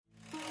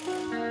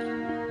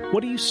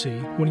What do you see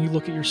when you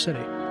look at your city?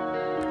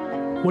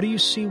 What do you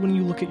see when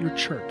you look at your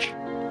church?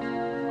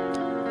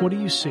 What do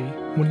you see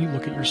when you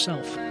look at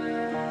yourself?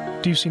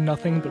 Do you see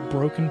nothing but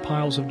broken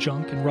piles of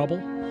junk and rubble?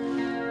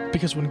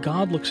 Because when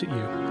God looks at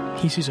you,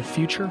 He sees a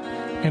future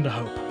and a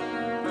hope.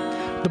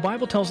 The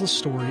Bible tells the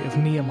story of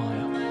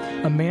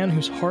Nehemiah, a man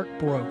whose heart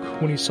broke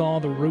when he saw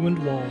the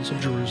ruined walls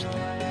of Jerusalem.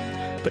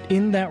 But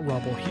in that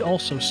rubble, he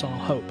also saw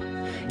hope.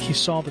 He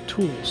saw the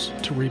tools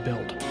to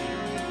rebuild.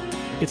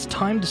 It's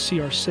time to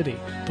see our city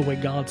the way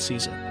God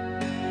sees it.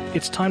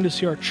 It's time to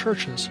see our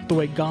churches the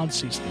way God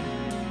sees them.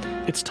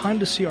 It's time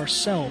to see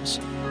ourselves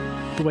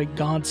the way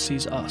God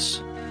sees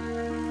us.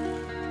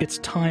 It's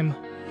time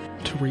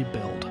to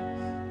rebuild.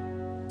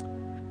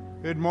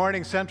 Good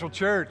morning, Central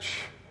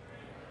Church.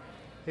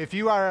 If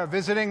you are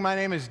visiting, my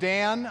name is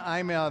Dan.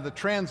 I'm the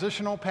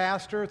transitional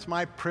pastor. It's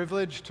my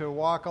privilege to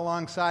walk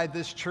alongside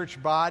this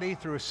church body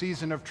through a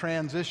season of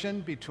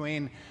transition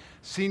between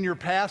senior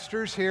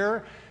pastors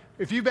here.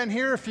 If you've been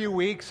here a few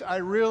weeks, I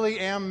really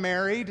am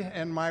married,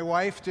 and my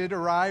wife did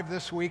arrive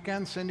this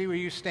weekend. Cindy, will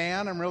you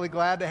stand? I'm really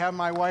glad to have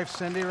my wife,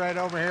 Cindy, right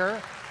over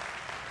here.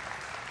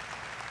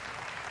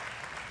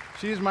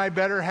 She's my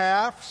better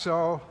half,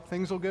 so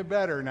things will get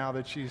better now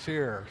that she's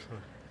here.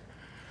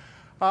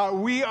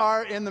 We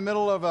are in the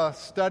middle of a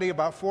study,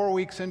 about 4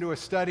 weeks into a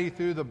study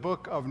through the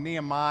book of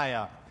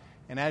Nehemiah.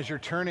 And as you're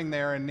turning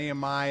there in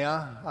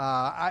Nehemiah,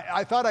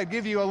 I thought I'd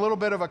give you a little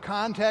bit of a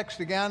context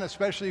again,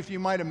 especially if you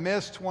might have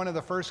missed one of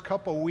the first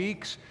couple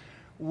weeks,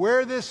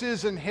 where this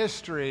is in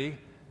history,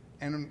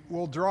 and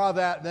we'll draw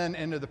that then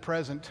into the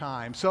present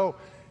time. So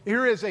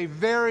here is a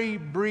very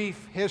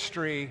brief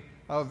history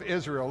of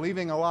Israel,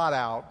 leaving a lot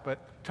out, but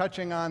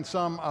touching on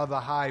some of the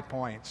high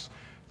points.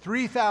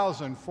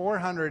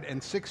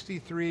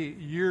 3,463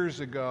 years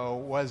ago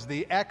was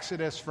the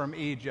Exodus from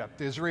Egypt.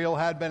 Israel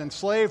had been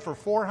enslaved for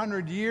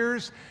 400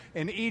 years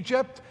in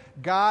Egypt.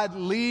 God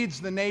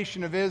leads the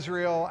nation of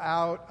Israel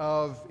out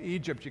of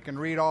Egypt. You can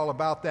read all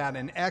about that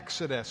in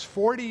Exodus.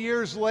 40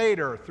 years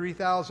later,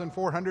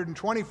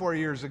 3,424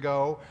 years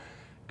ago,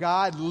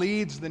 God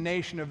leads the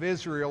nation of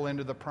Israel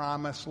into the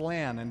Promised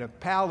Land, into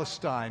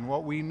Palestine,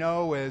 what we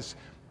know as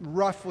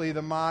roughly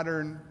the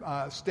modern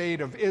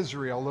state of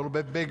Israel, a little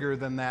bit bigger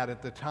than that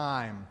at the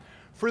time.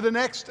 For the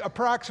next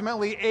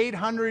approximately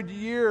 800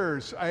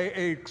 years,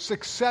 a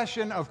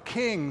succession of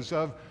kings,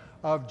 of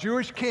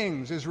Jewish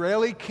kings,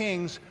 Israeli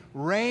kings,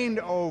 reigned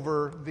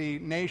over the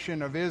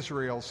nation of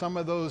Israel. Some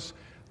of those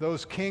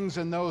kings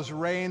and those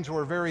reigns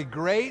were very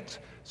great.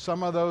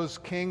 Some of those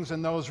kings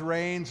and those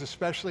reigns,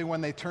 especially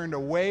when they turned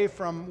away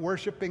from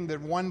worshiping the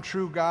one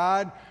true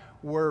God,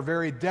 were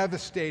very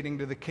devastating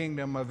to the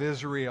kingdom of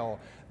Israel.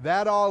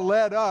 That all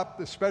led up,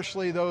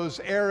 especially those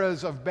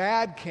eras of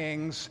bad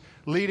kings,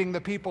 leading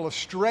the people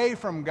astray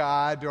from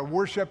God to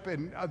worship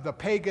the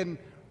pagan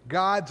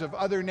gods of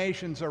other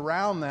nations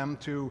around them,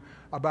 to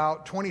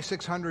about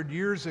 2,600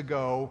 years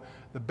ago,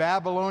 the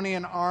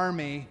Babylonian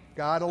army,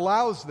 God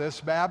allows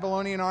this,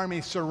 Babylonian army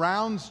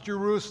surrounds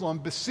Jerusalem,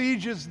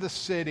 besieges the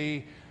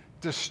city,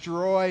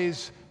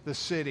 destroys the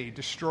city,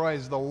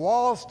 destroys the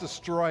walls,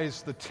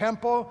 destroys the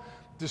temple,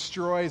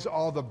 destroys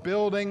all the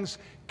buildings,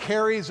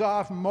 carries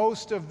off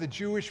most of the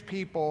Jewish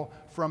people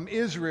from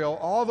Israel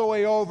all the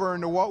way over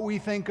into what we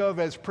think of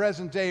as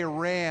present-day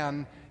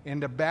Iran,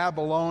 into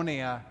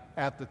Babylonia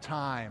at the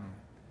time.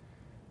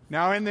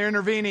 Now, in the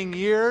intervening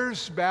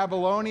years,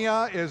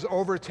 Babylonia is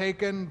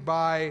overtaken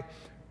by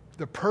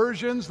the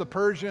Persians. The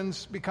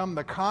Persians become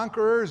the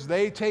conquerors.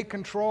 They take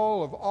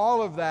control of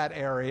all of that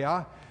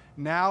area.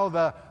 Now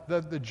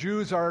the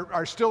Jews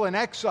are still in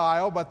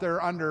exile, but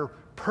they're under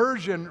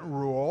Persian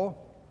rule.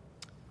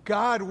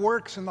 God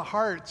works in the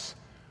hearts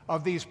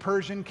of these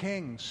Persian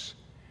kings,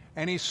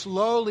 and He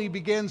slowly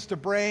begins to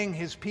bring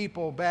His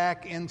people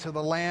back into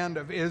the land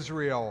of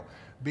Israel,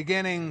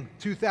 beginning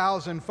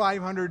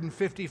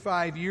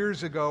 2,555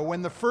 years ago,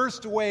 when the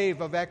first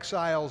wave of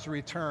exiles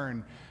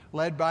returned,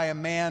 led by a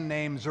man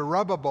named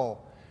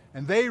Zerubbabel,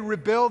 and they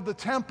rebuild the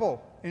temple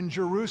in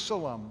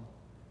Jerusalem.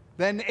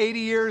 Then 80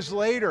 years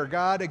later,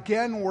 God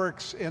again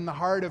works in the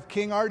heart of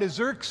King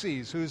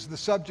Artaxerxes, who's the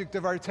subject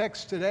of our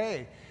text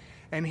today,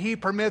 and he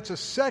permits a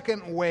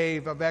second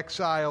wave of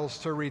exiles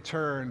to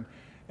return.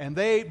 And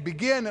they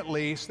begin, at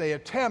least, they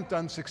attempt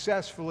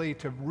unsuccessfully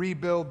to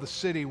rebuild the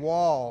city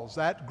walls.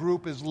 That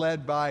group is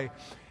led by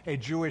a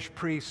Jewish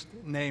priest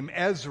named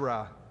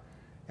Ezra.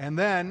 And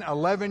then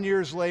 11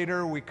 years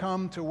later, we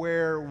come to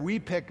where we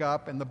pick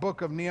up in the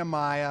book of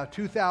Nehemiah.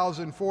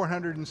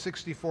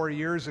 2,464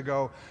 years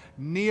ago,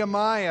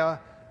 Nehemiah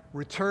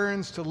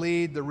returns to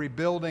lead the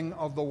rebuilding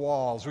of the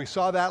walls. We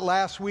saw that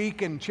last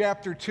week in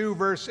chapter 2,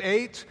 verse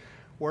 8,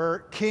 where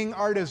King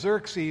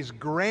Artaxerxes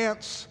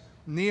grants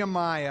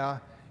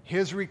Nehemiah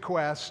his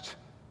request,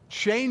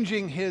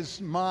 changing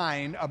his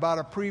mind about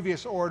a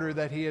previous order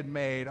that he had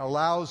made,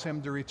 allows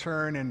him to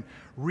return and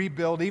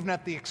rebuild, even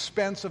at the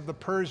expense of the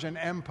Persian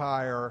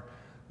Empire,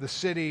 the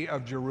city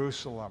of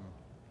Jerusalem.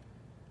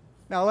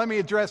 Now, let me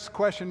address the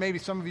question. Maybe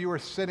some of you are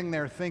sitting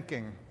there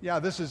thinking, yeah,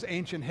 this is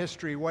ancient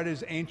history. What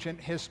does ancient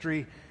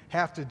history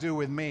have to do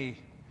with me?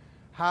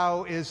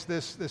 how is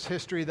this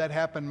history that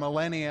happened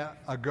millennia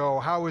ago,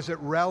 how is it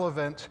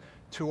relevant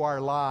to our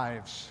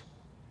lives?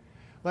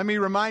 Let me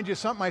remind you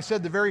something I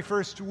said the very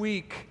first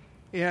week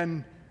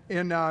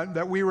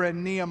that we were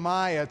in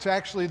Nehemiah. It's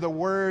actually the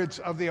words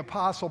of the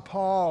Apostle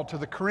Paul to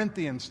the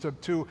Corinthians,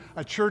 to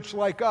a church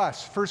like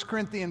us. 1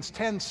 Corinthians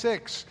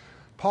 10:6,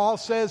 Paul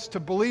says to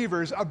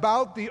believers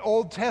about the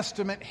Old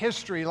Testament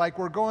history like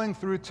we're going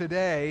through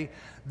today,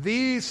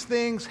 these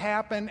things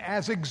happen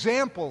as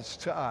examples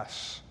to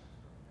us.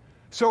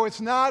 So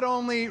it's not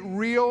only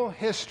real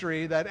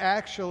history that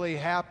actually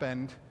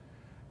happened,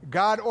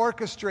 God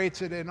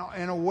orchestrates it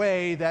in a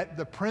way that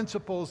the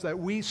principles that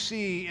we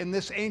see in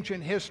this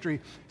ancient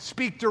history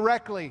speak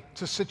directly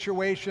to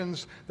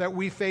situations that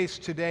we face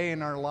today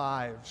in our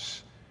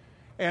lives.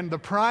 And the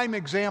prime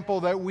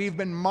example that we've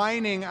been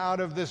mining out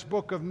of this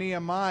book of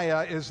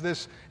Nehemiah is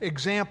this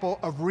example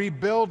of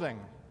rebuilding.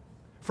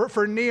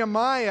 For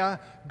Nehemiah,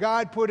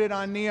 God put it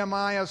on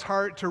Nehemiah's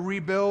heart to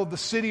rebuild the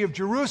city of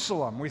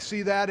Jerusalem. We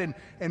see that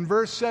in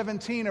verse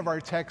 17 of our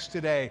text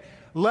today.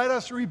 Let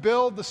us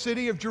rebuild the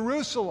city of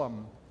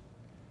Jerusalem.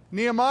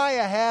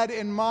 Nehemiah had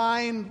in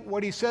mind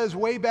what he says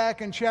way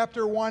back in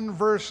chapter 1,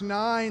 verse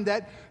 9,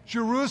 that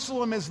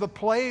Jerusalem is the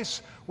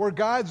place where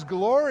God's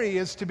glory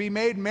is to be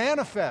made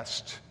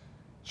manifest.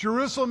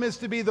 Jerusalem is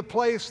to be the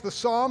place, the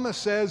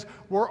psalmist says,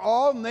 where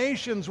all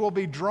nations will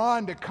be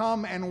drawn to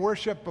come and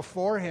worship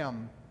before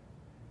him.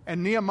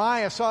 And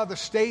Nehemiah saw the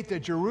state that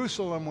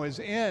Jerusalem was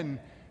in,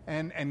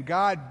 and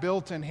God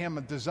built in him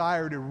a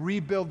desire to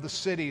rebuild the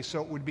city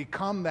so it would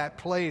become that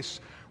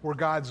place where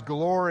God's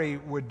glory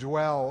would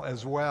dwell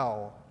as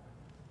well.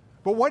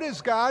 But what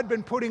has God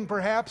been putting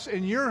perhaps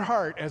in your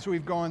heart as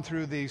we've gone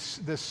through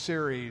this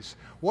series?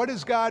 What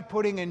is God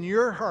putting in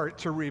your heart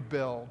to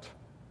rebuild?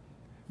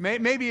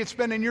 Maybe it's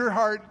been in your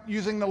heart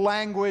using the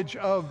language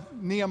of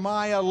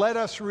Nehemiah, let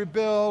us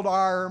rebuild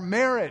our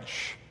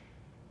marriage.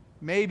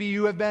 Maybe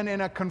you have been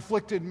in a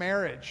conflicted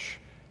marriage,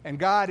 and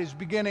God is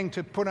beginning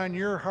to put on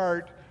your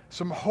heart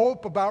some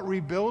hope about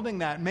rebuilding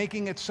that,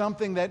 making it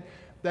something that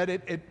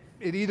it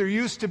either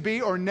used to be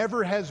or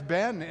never has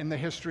been in the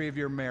history of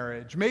your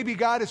marriage. Maybe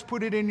God has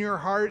put it in your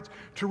heart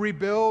to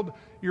rebuild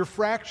your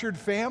fractured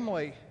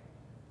family.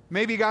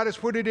 Maybe God has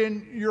put it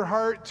in your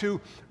heart to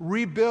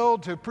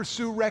rebuild, to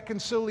pursue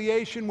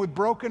reconciliation with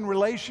broken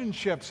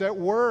relationships at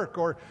work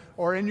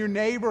or in your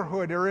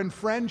neighborhood or in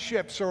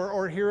friendships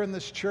or here in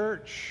this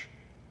church.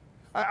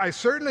 I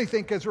certainly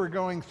think as we're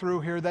going through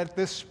here that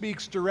this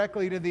speaks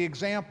directly to the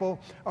example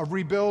of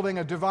rebuilding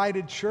a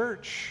divided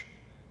church.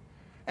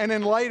 And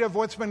in light of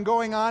what's been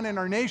going on in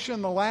our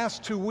nation the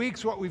last 2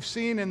 weeks, what we've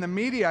seen in the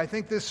media, I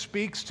think this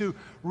speaks to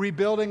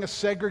rebuilding a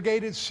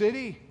segregated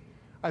city,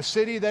 a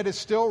city that is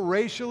still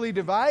racially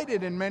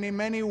divided in many,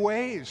 many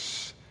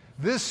ways.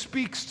 This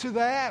speaks to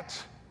that.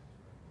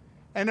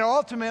 And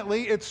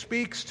ultimately, it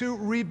speaks to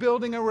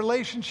rebuilding a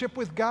relationship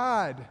with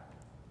God.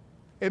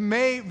 It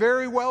may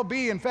very well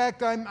be, in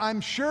fact,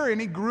 I'm sure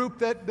any group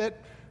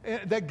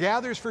that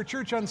gathers for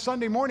church on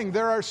Sunday morning,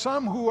 there are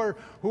some who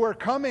are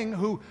coming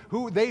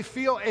who they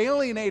feel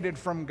alienated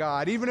from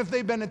God, even if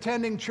they've been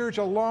attending church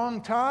a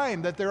long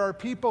time, that there are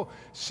people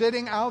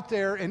sitting out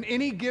there in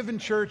any given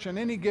church on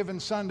any given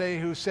Sunday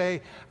who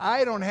say,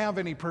 I don't have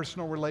any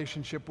personal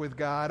relationship with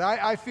God.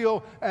 I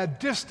feel a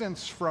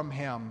distance from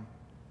Him.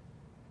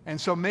 And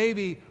so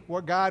maybe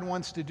what God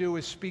wants to do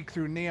is speak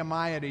through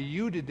Nehemiah to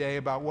you today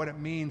about what it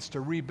means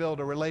to rebuild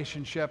a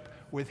relationship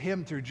with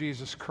Him through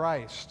Jesus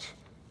Christ.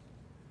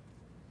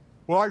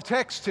 Well, our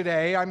text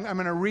today, I'm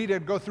going to read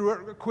it, go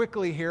through it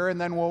quickly here, and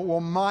then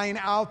we'll mine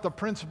out the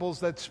principles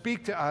that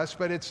speak to us.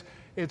 But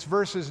it's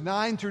verses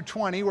 9 through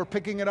 20. We're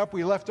picking it up.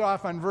 We left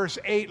off on verse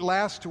 8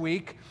 last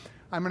week.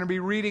 I'm going to be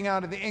reading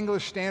out of the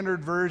English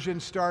Standard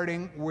Version,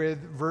 starting with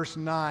verse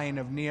 9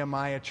 of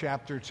Nehemiah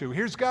chapter 2.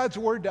 Here's God's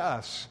word to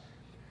us.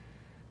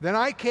 Then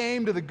I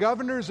came to the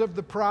governors of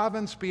the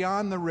province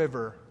beyond the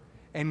river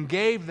and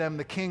gave them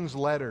the king's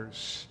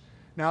letters.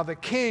 Now the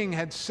king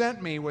had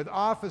sent me with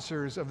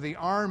officers of the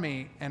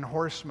army and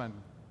horsemen.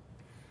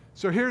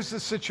 So here's the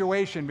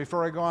situation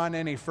before I go on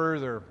any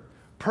further.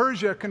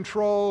 Persia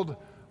controlled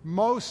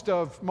most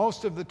of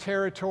the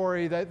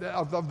territory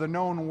of the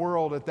known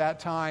world at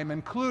that time,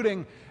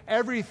 including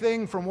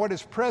everything from what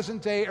is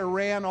present-day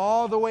Iran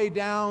all the way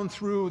down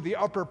through the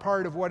upper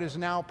part of what is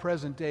now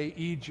present-day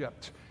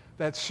Egypt.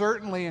 That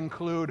certainly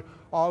include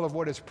all of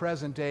what is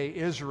present-day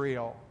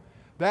Israel.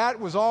 That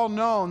was all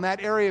known,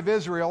 that area of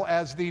Israel,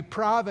 as the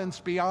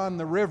province beyond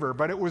the river,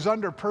 but it was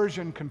under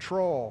Persian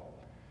control.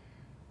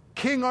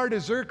 King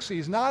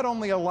Artaxerxes not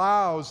only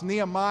allows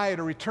Nehemiah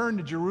to return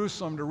to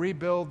Jerusalem to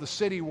rebuild the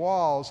city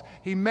walls,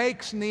 he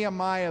makes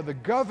Nehemiah the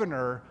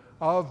governor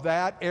of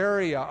that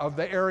area, of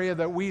the area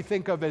that we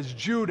think of as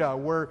Judah,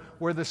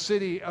 where the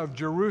city of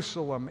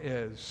Jerusalem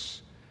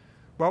is.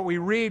 But we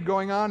read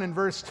going on in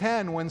verse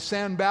 10, when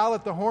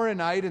Sanballat the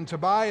Horonite and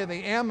Tobiah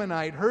the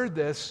Ammonite heard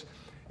this,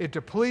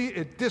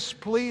 it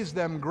displeased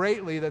them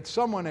greatly that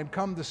someone had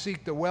come to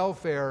seek the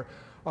welfare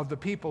of the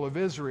people of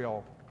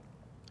Israel.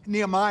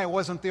 Nehemiah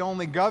wasn't the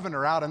only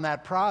governor out in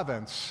that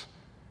province.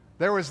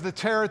 There was the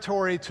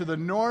territory to the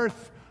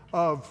north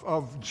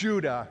of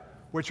Judah,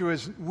 which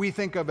we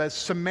think of as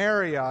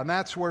Samaria, and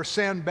that's where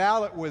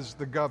Sanballat was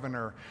the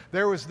governor.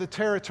 There was the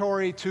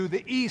territory to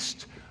the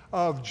east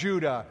of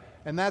Judah,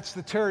 and that's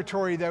the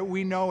territory that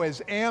we know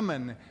as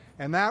Ammon,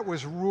 and that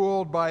was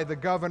ruled by the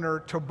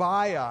governor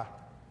Tobiah.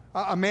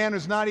 A man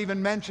who's not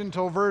even mentioned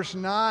till verse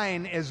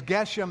 9 is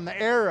Geshem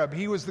the Arab.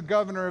 He was the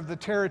governor of the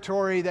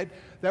territory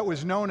that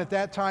was known at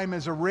that time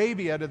as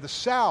Arabia to the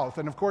south.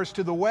 And of course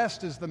to the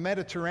west is the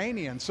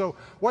Mediterranean. So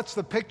what's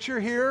the picture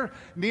here?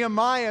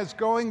 Nehemiah is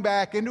going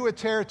back into a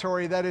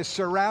territory that is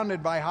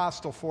surrounded by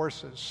hostile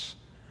forces.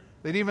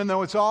 That even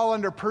though it's all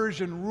under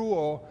Persian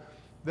rule,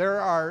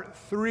 there are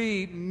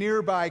 3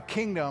 nearby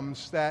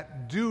kingdoms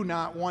that do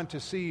not want to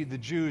see the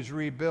Jews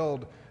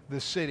rebuild the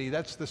city.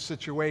 That's the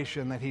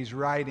situation that he's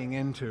riding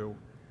into.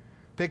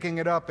 Picking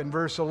it up in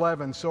verse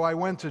 11, so I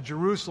went to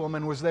Jerusalem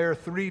and was there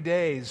 3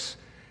 days.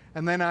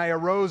 And then I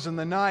arose in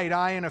the night,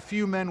 I and a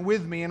few men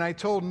with me, and I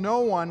told no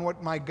one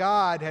what my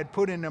God had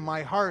put into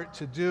my heart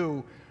to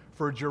do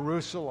for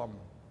Jerusalem.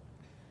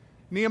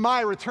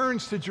 Nehemiah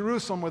returns to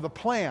Jerusalem with a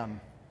plan.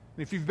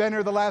 If you've been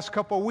here the last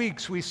couple of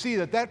weeks, we see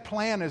that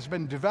plan has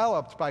been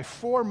developed by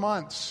 4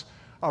 months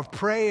of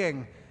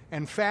praying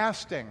and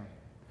fasting.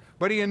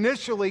 But he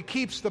initially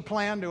keeps the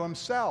plan to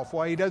himself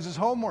while he does his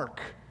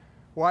homework,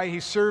 why he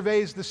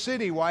surveys the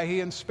city, why he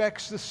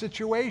inspects the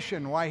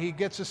situation, why he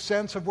gets a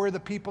sense of where the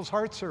people's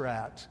hearts are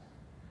at.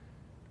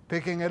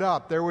 Picking it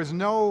up, there was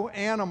no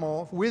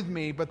animal with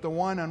me but the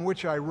one on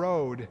which I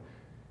rode.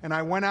 And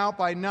I went out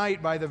by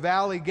night by the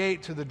valley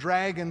gate to the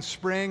Dragon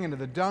Spring and to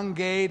the Dung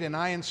Gate, and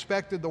I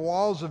inspected the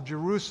walls of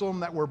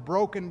Jerusalem that were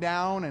broken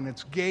down and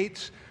its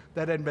gates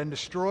that had been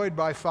destroyed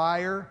by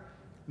fire.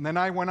 And then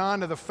I went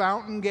on to the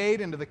Fountain Gate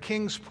and to the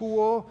King's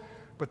Pool,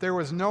 but there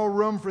was no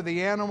room for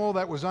the animal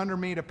that was under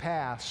me to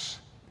pass.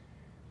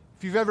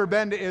 If you've ever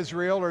been to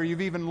Israel or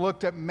you've even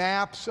looked at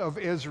maps of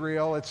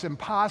Israel, it's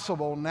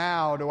impossible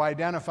now to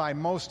identify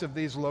most of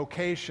these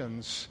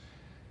locations.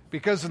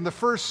 Because in the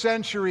 1st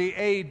century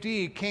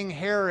A.D., King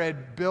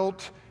Herod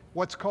built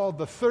what's called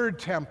the Third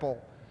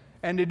Temple.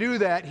 And to do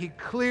that, he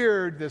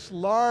cleared this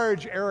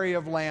large area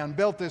of land,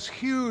 built this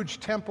huge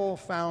temple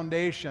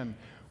foundation,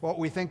 what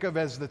we think of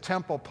as the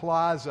Temple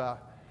Plaza.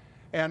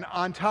 And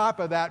on top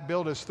of that,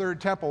 built his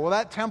third temple. Well,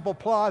 that Temple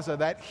Plaza,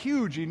 that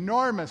huge,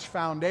 enormous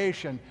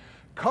foundation,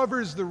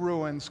 covers the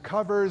ruins,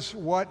 covers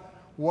what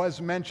was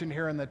mentioned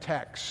here in the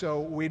text. So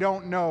we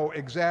don't know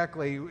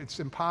exactly, it's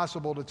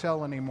impossible to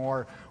tell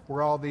anymore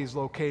where all these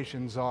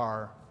locations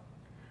are.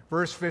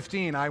 Verse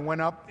 15, I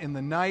went up in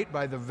the night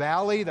by the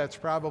valley, that's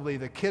probably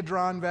the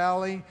Kidron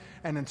Valley,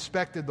 and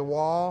inspected the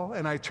wall.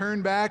 And I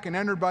turned back and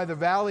entered by the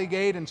valley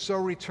gate, and so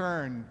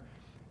returned.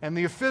 And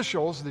the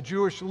officials, the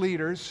Jewish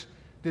leaders,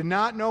 did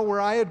not know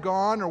where I had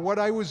gone or what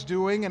I was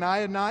doing, and I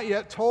had not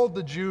yet told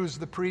the Jews,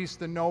 the priests,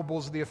 the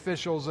nobles, the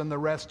officials, and the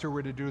rest who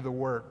were to do the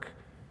work.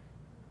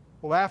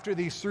 Well, after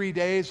these 3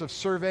 days of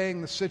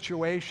surveying the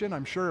situation,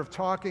 I'm sure of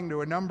talking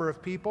to a number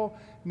of people,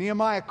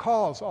 Nehemiah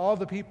calls all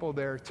the people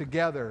there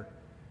together.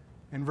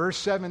 In verse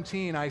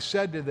 17, I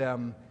said to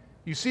them,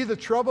 you see the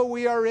trouble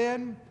we are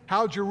in?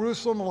 How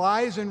Jerusalem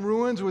lies in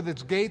ruins with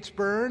its gates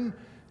burned?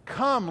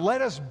 Come,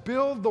 let us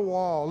build the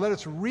wall. Let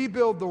us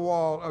rebuild the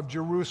wall of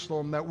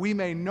Jerusalem, that we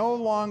may no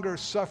longer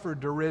suffer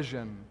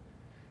derision.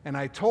 And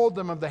I told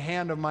them of the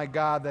hand of my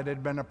God that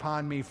had been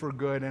upon me for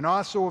good, and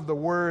also of the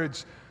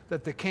words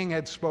that the king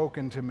had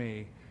spoken to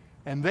me.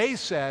 And they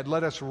said,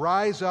 let us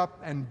rise up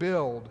and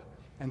build.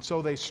 And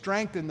so they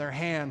strengthened their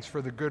hands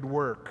for the good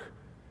work.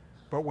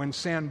 But when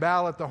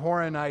Sanballat the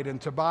Horonite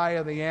and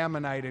Tobiah the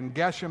Ammonite and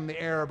Geshem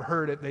the Arab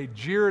heard it, they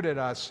jeered at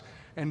us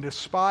and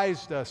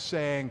despised us,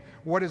 saying,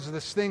 what is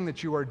this thing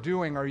that you are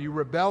doing? Are you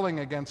rebelling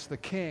against the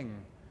king?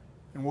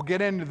 And we'll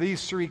get into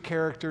these 3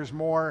 characters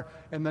more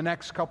in the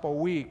next couple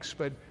weeks,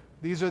 but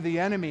these are the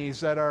enemies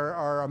that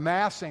are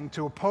amassing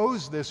to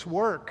oppose this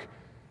work.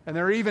 And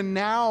they're even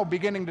now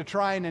beginning to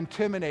try and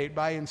intimidate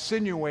by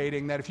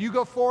insinuating that if you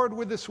go forward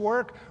with this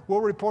work,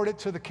 we'll report it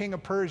to the king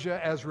of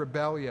Persia as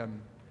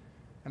rebellion.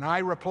 And I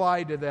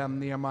replied to them,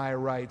 Nehemiah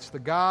writes, the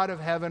God of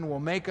heaven will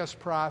make us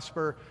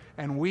prosper,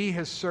 and we,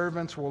 his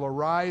servants, will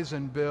arise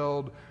and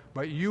build,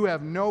 but you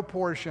have no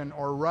portion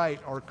or right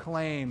or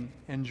claim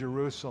in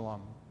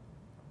Jerusalem.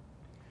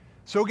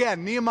 So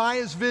again,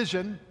 Nehemiah's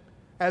vision,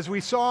 as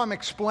we saw him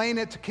explain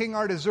it to King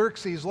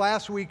Artaxerxes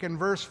last week in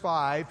verse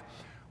 5,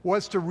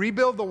 was to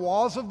rebuild the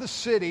walls of the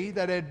city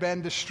that had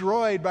been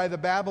destroyed by the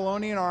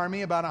Babylonian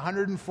army about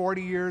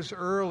 140 years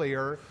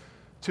earlier,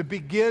 to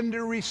begin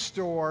to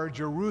restore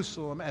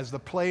Jerusalem as the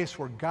place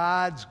where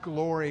God's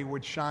glory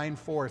would shine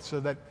forth, so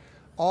that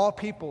all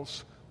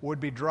peoples would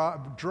be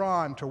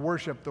drawn to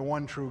worship the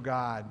one true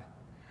God.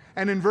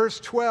 And in verse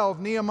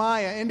 12,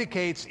 Nehemiah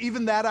indicates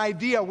even that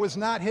idea was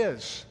not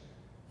his.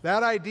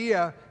 That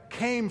idea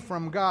came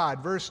from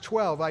God. Verse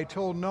 12, I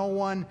told no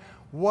one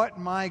what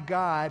my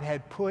God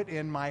had put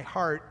in my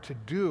heart to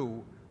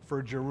do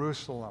for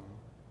Jerusalem.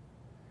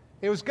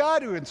 It was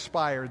God who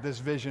inspired this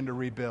vision to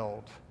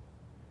rebuild.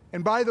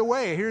 And by the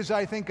way, here's,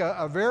 I think,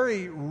 a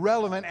very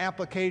relevant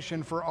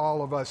application for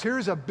all of us.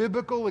 Here's a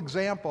biblical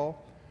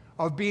example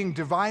of being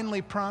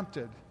divinely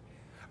prompted,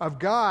 of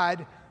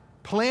God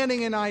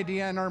planting an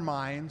idea in our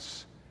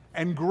minds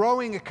and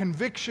growing a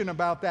conviction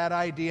about that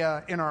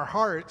idea in our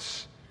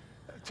hearts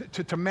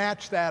to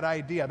match that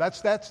idea.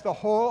 That's the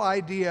whole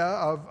idea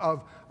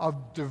of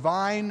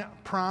divine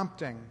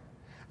prompting.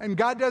 And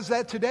God does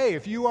that today.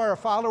 If you are a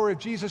follower of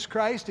Jesus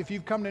Christ, if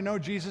you've come to know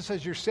Jesus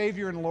as your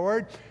Savior and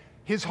Lord,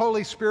 His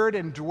Holy Spirit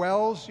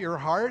indwells your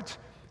heart,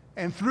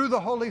 and through the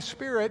Holy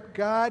Spirit,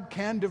 God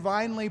can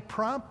divinely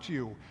prompt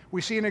you.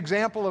 We see an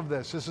example of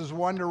this. This is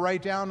one to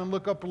write down and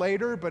look up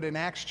later, but in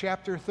Acts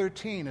chapter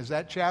 13, as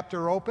that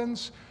chapter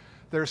opens,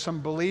 there's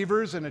some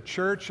believers in a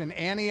church in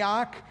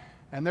Antioch,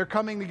 and they're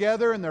coming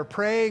together and they're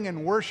praying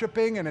and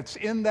worshiping, and it's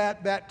in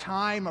that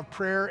time of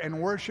prayer and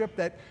worship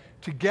that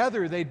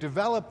together they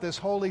develop this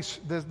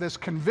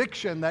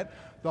conviction that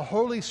the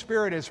Holy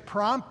Spirit is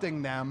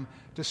prompting them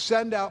to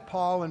send out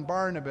Paul and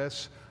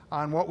Barnabas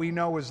on what we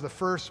know is the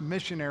first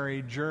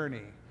missionary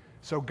journey.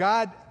 So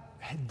God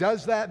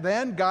does that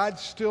then, God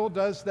still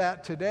does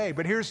that today.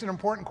 But here's an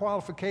important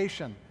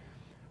qualification.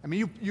 I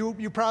mean,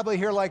 you probably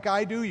hear like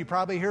I do, you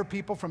probably hear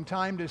people from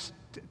time to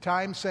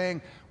time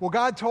saying, well,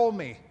 God told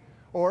me,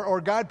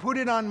 or God put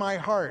it on my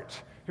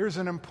heart. Here's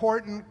an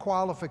important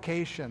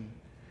qualification.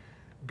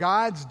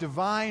 God's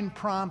divine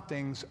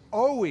promptings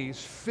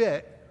always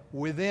fit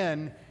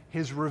within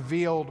His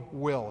revealed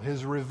will,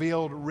 His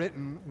revealed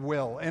written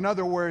will. In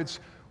other words,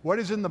 what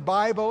is in the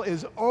Bible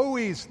is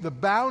always the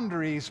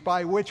boundaries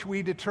by which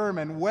we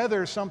determine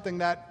whether something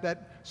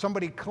that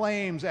somebody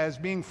claims as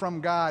being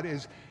from God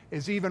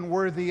is even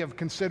worthy of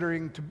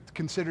considered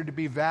to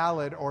be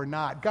valid or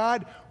not.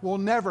 God will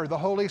never, the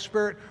Holy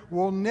Spirit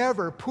will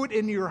never put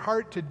in your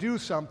heart to do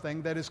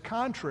something that is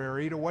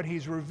contrary to what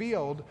He's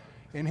revealed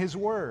in His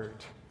Word.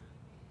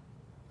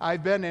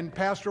 I've been in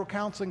pastoral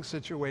counseling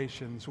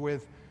situations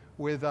with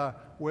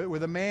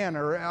a man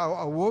or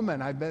a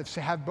woman. I've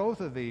had both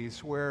of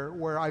these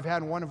where I've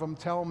had one of them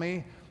tell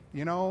me,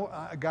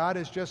 God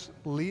is just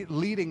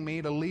leading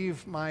me to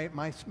leave my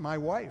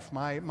wife,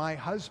 my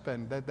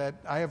husband, that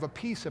I have a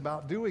peace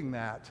about doing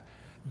that.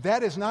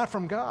 That is not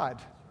from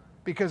God,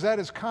 because that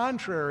is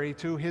contrary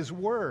to His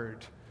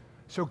Word.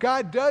 So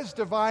God does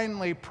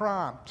divinely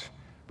prompt,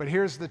 but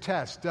here's the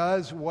test.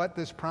 Does what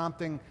this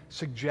prompting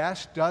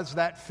suggests, does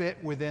that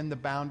fit within the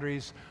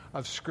boundaries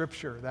of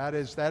Scripture? That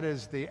is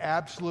the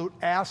absolute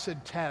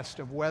acid test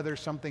of whether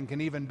something can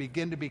even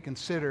begin to be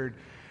considered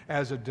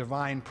as a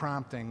divine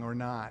prompting or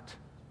not.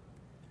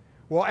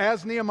 Well,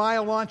 as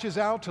Nehemiah launches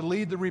out to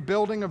lead the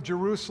rebuilding of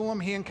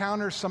Jerusalem, he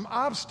encounters some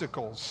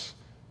obstacles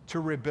to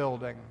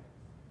rebuilding.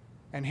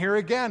 And here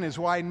again is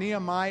why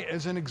Nehemiah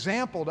is an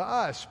example to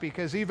us,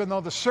 because even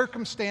though the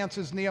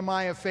circumstances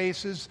Nehemiah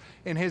faces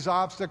in his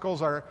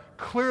obstacles are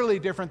clearly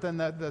different than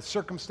the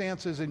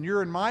circumstances in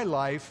your and my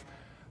life,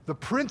 the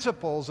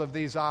principles of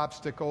these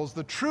obstacles,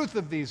 the truth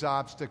of these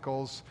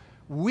obstacles,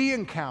 we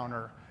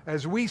encounter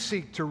as we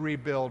seek to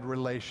rebuild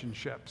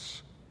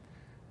relationships.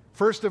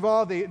 First of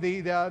all,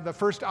 the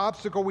first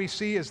obstacle we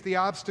see is the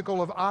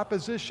obstacle of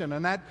opposition,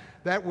 and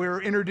that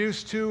we're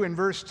introduced to in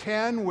verse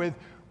 10 with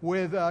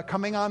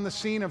coming on the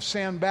scene of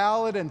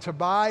Sanballat and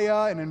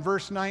Tobiah, and in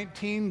verse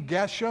 19,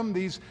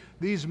 Geshem,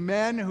 these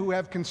men who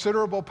have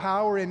considerable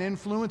power and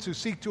influence, who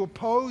seek to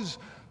oppose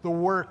the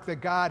work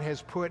that God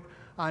has put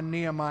on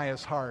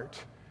Nehemiah's heart.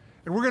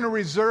 And we're going to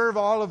reserve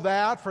all of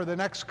that for the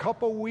next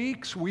couple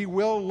weeks. We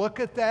will look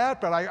at that,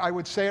 but I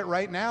would say it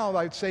right now.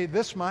 I'd say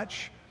this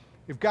much.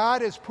 If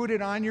God has put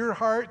it on your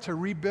heart to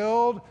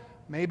rebuild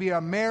maybe a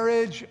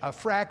marriage, a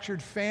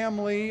fractured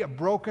family, a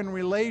broken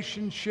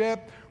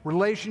relationship,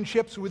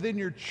 relationships within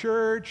your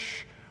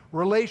church,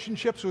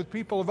 relationships with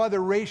people of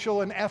other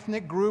racial and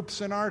ethnic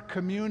groups in our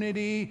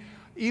community,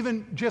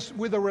 even just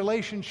with a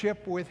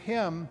relationship with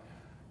Him,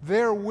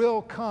 there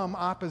will come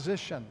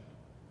opposition.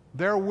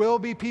 There will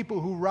be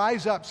people who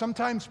rise up,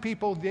 sometimes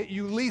people that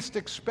you least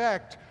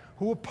expect,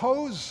 who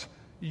oppose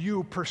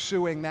you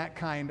pursuing that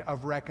kind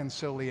of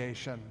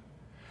reconciliation.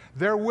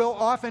 There will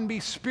often be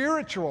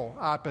spiritual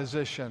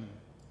opposition.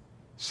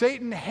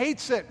 Satan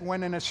hates it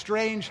when an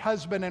estranged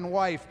husband and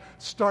wife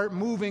start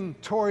moving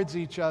towards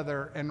each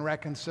other in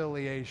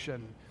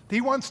reconciliation.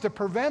 He wants to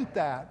prevent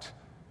that.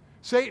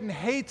 Satan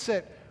hates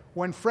it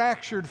when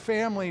fractured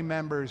family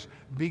members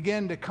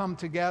begin to come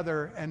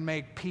together and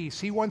make peace.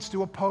 He wants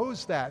to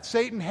oppose that.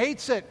 Satan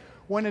hates it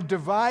when a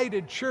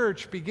divided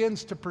church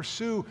begins to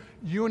pursue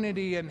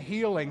unity and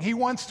healing. He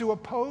wants to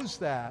oppose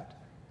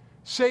that.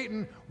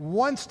 Satan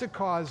wants to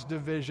cause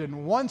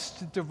division, wants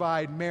to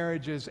divide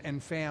marriages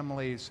and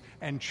families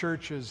and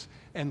churches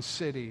and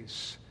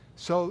cities.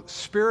 So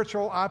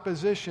spiritual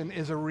opposition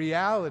is a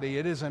reality.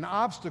 It is an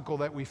obstacle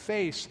that we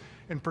face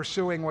in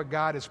pursuing what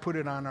God has put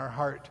it on our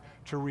heart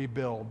to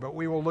rebuild. But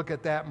we will look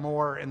at that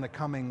more in the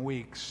coming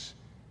weeks.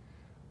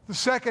 The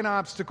second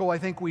obstacle I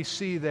think we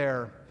see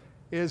there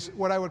is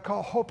what I would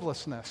call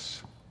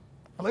hopelessness.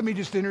 Let me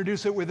just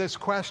introduce it with this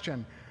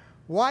question.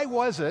 Why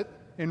was it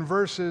in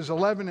verses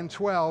 11 and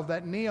 12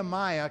 that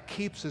Nehemiah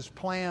keeps his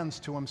plans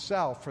to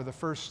himself for the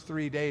first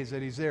 3 days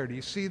that he's there. Do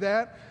you see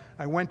that?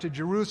 I went to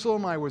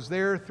Jerusalem, I was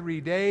there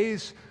 3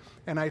 days,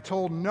 and I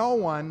told no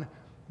one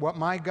what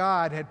my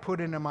God had put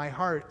into my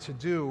heart to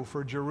do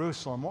for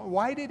Jerusalem.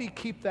 Why did he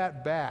keep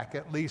that back,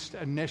 at least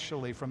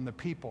initially, from the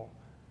people?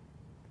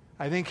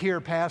 I think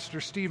here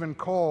Pastor Stephen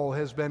Cole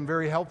has been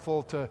very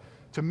helpful to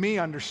me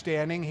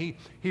understanding.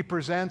 He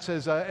presents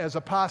as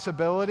a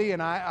possibility,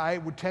 and I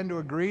would tend to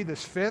agree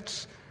this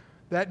fits,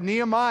 that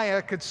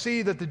Nehemiah could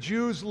see that the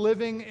Jews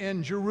living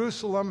in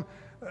Jerusalem,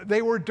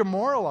 they were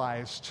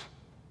demoralized.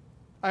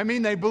 I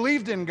mean, they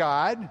believed in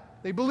God.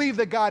 They believed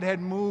that God had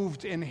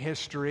moved in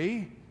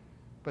history,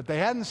 but they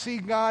hadn't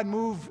seen God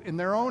move in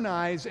their own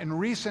eyes in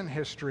recent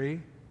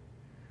history.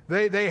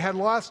 They had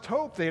lost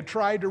hope. They had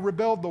tried to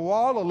rebuild the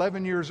wall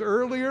 11 years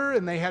earlier,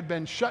 and they had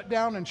been shut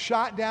down and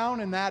shot down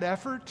in that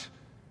effort.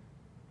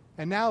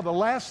 And now the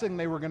last thing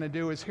they were going to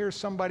do is hear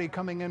somebody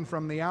coming in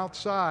from the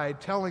outside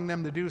telling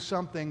them to do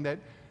something that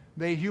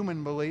they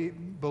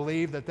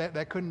believe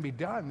that couldn't be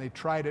done. They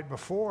tried it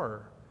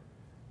before.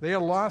 They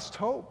had lost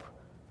hope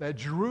that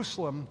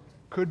Jerusalem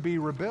could be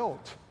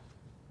rebuilt.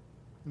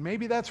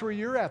 Maybe that's where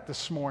you're at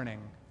this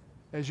morning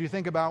as you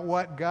think about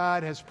what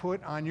God has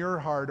put on your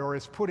heart or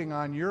is putting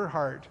on your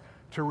heart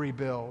to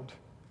rebuild.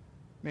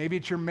 Maybe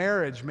it's your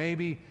marriage.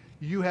 Maybe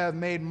you have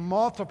made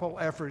multiple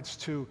efforts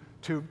to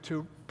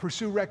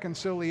pursue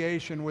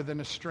reconciliation with an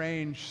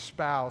estranged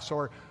spouse,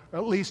 or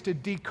at least to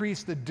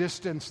decrease the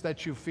distance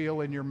that you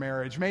feel in your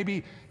marriage.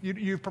 Maybe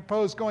you've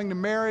proposed going to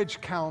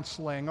marriage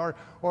counseling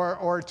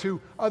or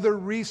to other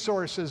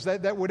resources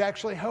that would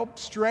actually help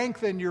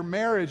strengthen your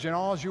marriage, and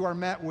all you are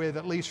met with,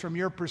 at least from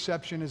your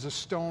perception, is a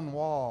stone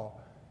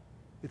wall.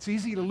 It's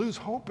easy to lose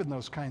hope in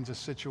those kinds of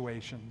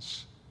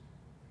situations.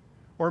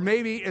 Or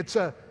maybe it's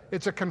a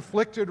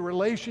conflicted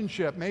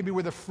relationship, maybe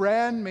with a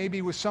friend,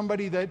 maybe with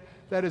somebody that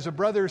is a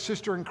brother or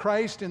sister in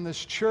Christ in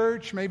this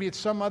church. Maybe it's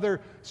some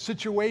other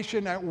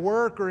situation at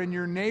work or in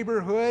your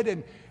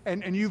neighborhood,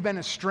 and you've been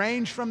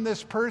estranged from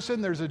this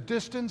person. There's a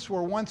distance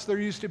where once there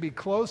used to be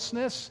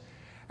closeness,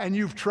 and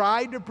you've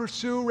tried to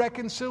pursue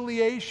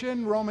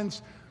reconciliation.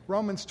 Romans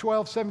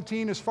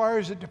 12:17, as far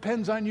as it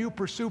depends on you,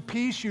 pursue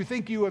peace. You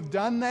think you have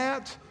done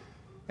that,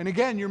 and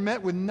again, you're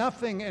met with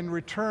nothing in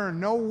return,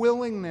 no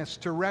willingness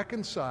to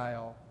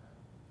reconcile.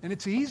 And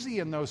it's easy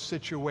in those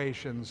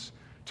situations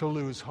to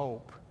lose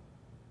hope.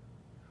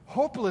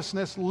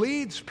 Hopelessness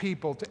leads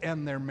people to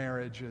end their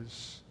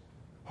marriages.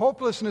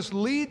 Hopelessness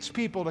leads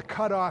people to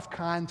cut off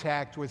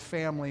contact with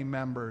family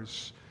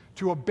members,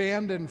 to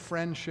abandon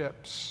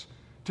friendships,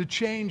 to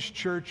change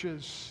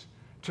churches,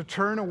 to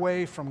turn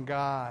away from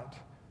God.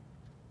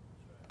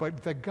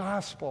 But the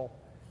gospel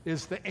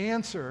is the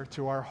answer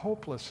to our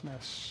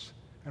hopelessness.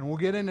 And we'll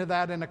get into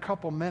that in a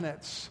couple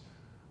minutes.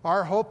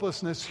 Our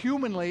hopelessness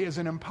humanly is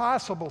an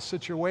impossible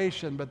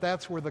situation, but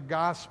that's where the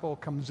gospel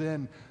comes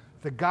in.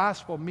 The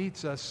gospel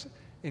meets us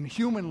in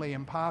humanly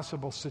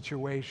impossible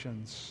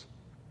situations.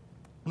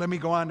 Let me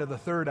go on to the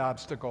third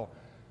obstacle.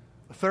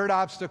 The third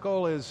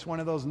obstacle is one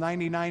of those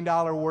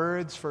 $99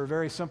 words for a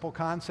very simple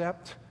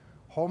concept: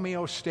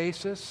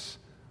 homeostasis.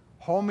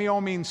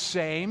 Homeo means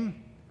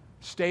same.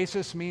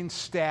 Stasis means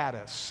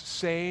status.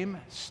 Same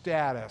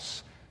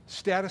status.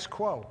 Status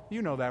quo.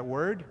 You know that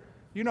word.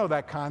 You know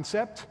that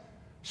concept.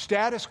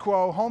 Status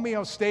quo,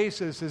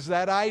 homeostasis, is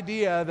that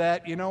idea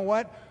that, you know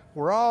what,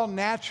 we're all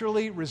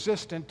naturally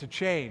resistant to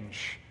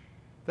change.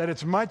 That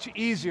it's much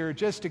easier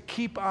just to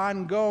keep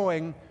on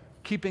going,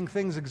 keeping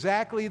things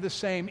exactly the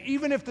same,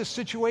 even if the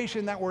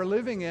situation that we're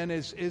living in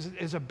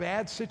is a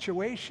bad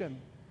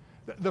situation.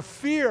 The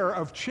fear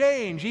of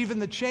change, even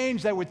the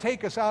change that would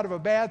take us out of a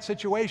bad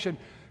situation,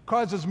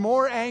 causes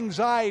more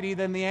anxiety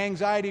than the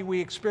anxiety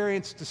we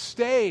experience to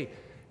stay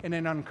in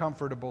an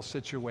uncomfortable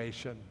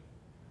situation.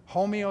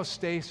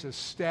 Homeostasis,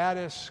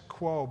 status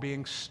quo,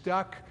 being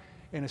stuck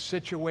in a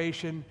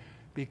situation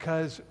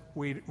because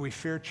we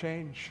fear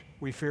change.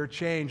 We fear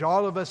change.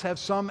 All of us have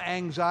some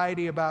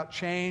anxiety about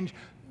change.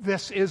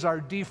 This is our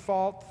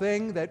default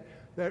thing, that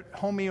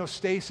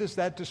homeostasis,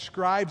 that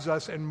describes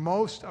us in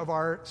most of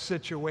our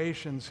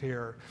situations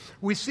here.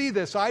 We see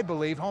this, I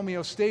believe,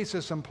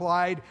 homeostasis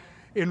implied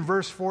in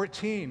verse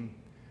 14.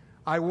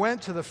 I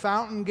went to the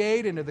fountain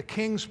gate into the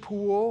king's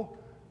pool,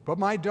 but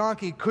my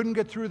donkey couldn't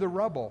get through the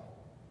rubble.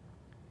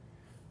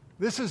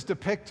 This is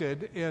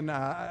depicted in,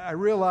 I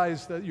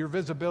realize that your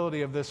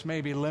visibility of this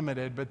may be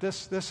limited, but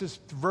this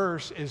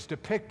verse is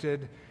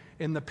depicted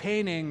in the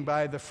painting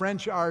by the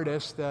French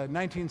artist, the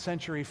 19th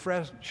century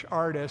French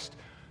artist,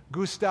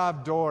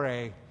 Gustave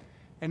Doré.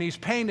 And he's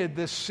painted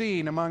this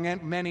scene, among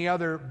many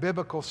other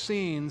biblical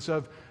scenes,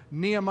 of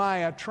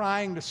Nehemiah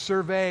trying to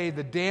survey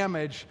the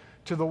damage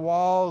to the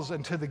walls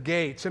and to the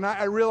gates. And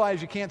I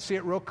realize you can't see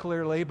it real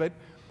clearly, but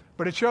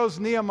it shows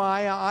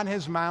Nehemiah on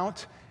his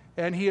mount,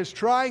 and he is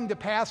trying to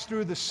pass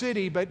through the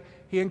city, but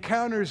he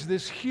encounters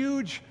this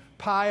huge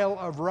pile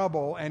of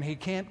rubble, and he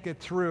can't get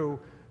through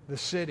the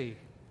city.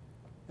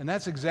 And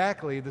that's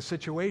exactly the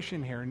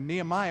situation here.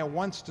 Nehemiah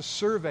wants to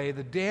survey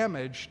the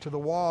damage to the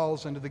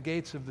walls and to the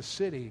gates of the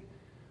city.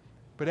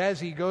 But as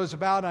he goes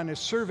about on his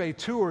survey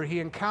tour, he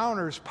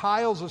encounters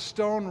piles of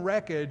stone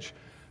wreckage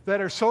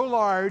that are so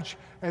large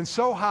and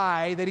so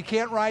high that he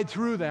can't ride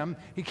through them,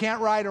 he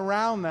can't ride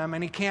around them,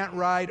 and he can't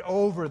ride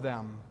over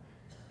them.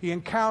 He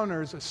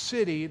encounters a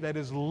city that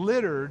is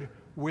littered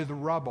with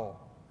rubble.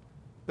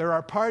 There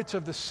are parts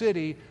of the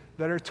city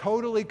that are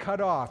totally cut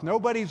off.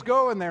 Nobody's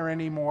going there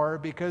anymore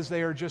because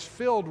they are just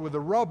filled with the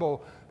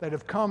rubble that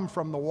have come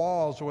from the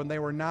walls when they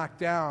were knocked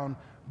down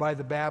by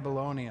the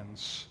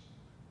Babylonians.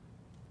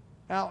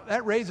 Now,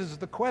 that raises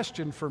the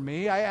question for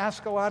me. I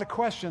ask a lot of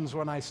questions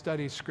when I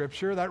study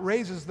Scripture. That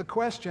raises the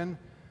question,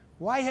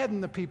 why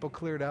hadn't the people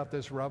cleared out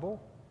this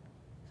rubble?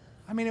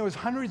 I mean, it was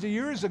hundreds of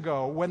years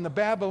ago when the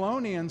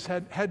Babylonians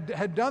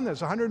had done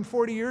this,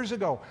 140 years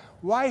ago.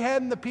 Why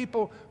hadn't the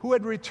people who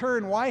had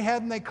returned, why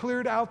hadn't they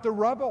cleared out the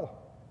rubble?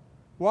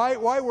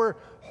 Why were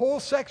whole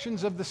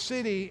sections of the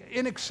city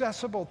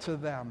inaccessible to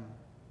them?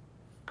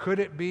 Could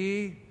it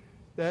be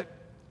that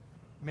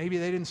maybe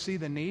they didn't see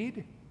the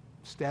need?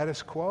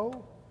 Status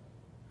quo?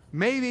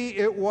 Maybe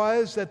it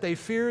was that they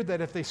feared that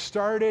if they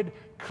started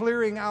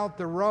clearing out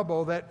the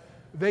rubble, that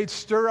they'd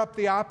stir up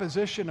the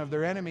opposition of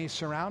their enemies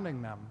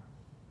surrounding them.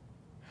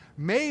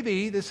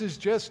 Maybe, this is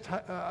just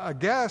a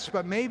guess,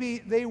 but maybe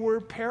they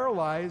were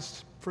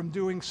paralyzed from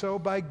doing so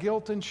by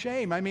guilt and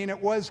shame. I mean, it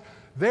was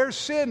their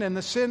sin and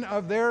the sin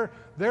of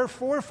their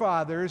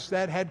forefathers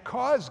that had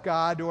caused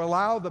God to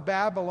allow the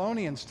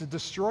Babylonians to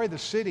destroy the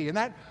city. And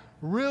that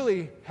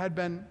really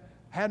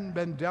hadn't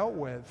been dealt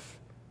with.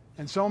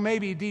 And so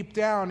maybe deep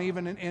down,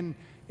 even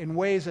in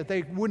ways that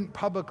they wouldn't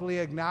publicly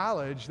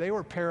acknowledge, they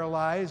were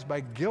paralyzed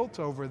by guilt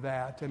over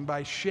that and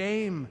by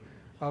shame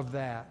of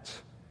that.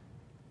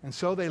 And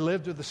so they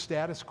lived with the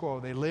status quo.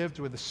 They lived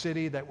with a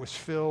city that was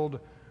filled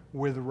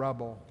with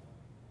rubble.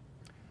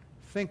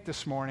 Think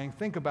this morning,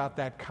 think about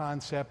that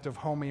concept of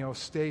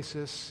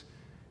homeostasis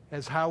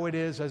as how it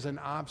is as an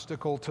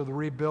obstacle to the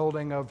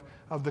rebuilding of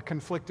the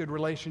conflicted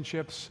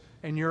relationships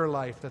in your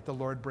life that the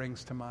Lord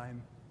brings to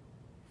mind.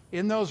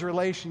 In those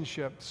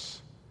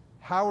relationships,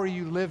 how are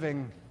you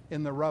living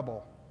in the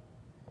rubble?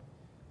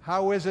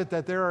 How is it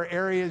that there are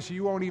areas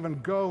you won't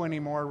even go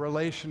anymore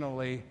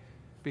relationally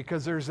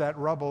because there's that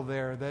rubble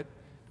there that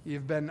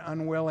you've been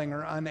unwilling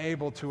or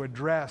unable to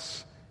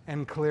address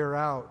and clear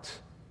out?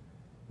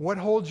 What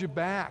holds you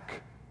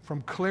back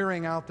from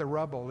clearing out the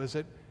rubble? Is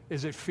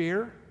it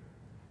fear?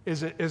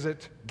 Is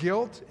it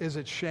guilt? Is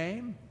it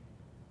shame?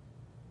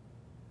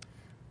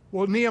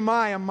 Well,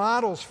 Nehemiah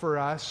models for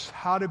us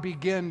how to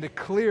begin to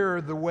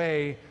clear the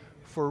way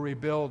for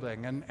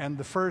rebuilding. And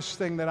the first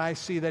thing that I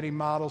see that he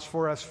models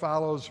for us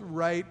follows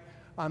right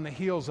on the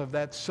heels of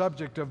that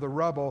subject of the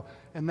rubble,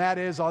 and that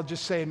is, I'll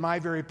just say in my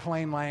very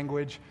plain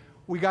language,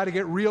 we got to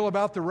get real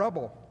about the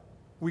rubble.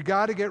 We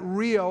got to get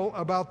real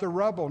about the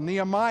rubble.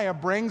 Nehemiah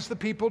brings the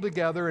people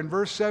together in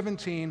verse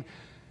 17,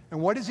 and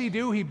what does he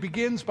do? He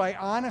begins by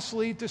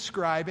honestly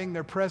describing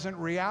their present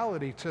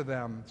reality to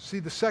them. See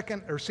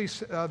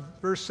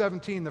verse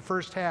 17, the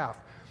first half.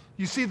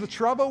 You see the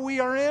trouble we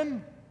are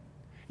in?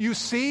 You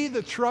see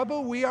the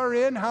trouble we are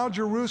in, how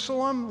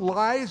Jerusalem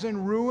lies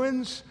in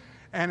ruins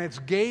and its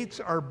gates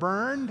are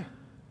burned?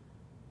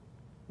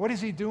 What is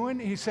he doing?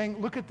 He's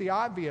saying, look at the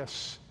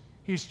obvious.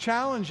 He's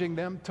challenging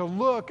them to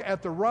look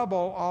at the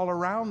rubble all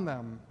around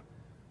them.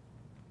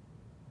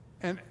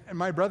 And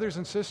my brothers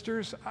and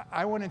sisters,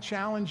 I want to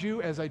challenge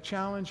you as I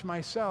challenge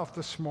myself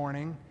this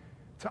morning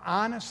to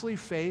honestly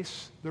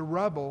face the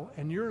rubble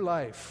in your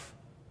life.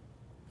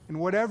 In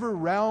whatever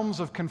realms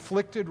of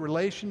conflicted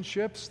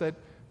relationships that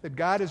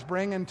God is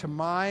bringing to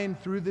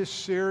mind through this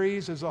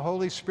series as the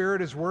Holy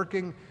Spirit is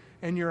working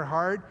in your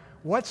heart,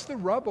 what's the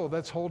rubble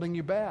that's holding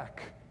you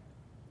back?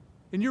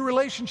 In your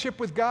relationship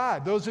with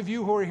God, those of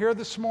you who are here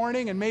this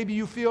morning and maybe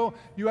you feel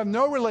you have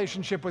no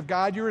relationship with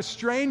God, you're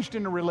estranged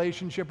in a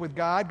relationship with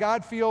God,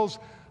 God feels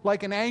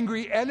like an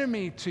angry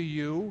enemy to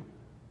you,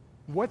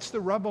 what's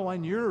the rubble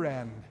on your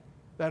end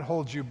that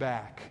holds you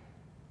back?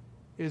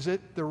 Is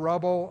it the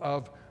rubble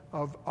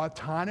of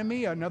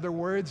autonomy? In other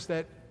words,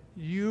 that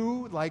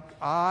you, like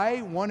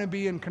I, want to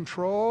be in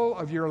control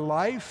of your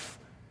life?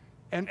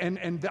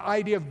 And the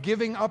idea of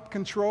giving up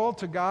control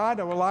to God,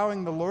 of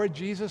allowing the Lord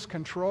Jesus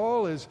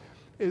control,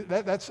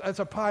 that's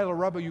a pile of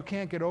rubble you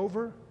can't get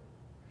over?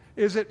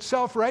 Is it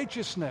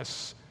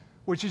self-righteousness,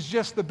 which is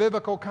just the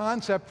biblical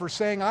concept for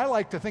saying, I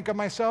like to think of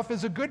myself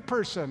as a good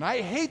person.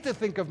 I hate to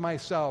think of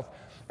myself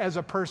as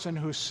a person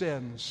who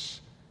sins.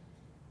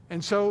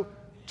 And so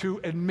to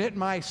admit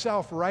my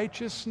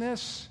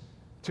self-righteousness,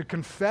 to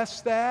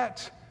confess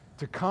that,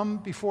 to come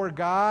before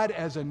God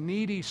as a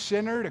needy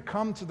sinner, to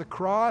come to the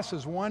cross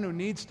as one who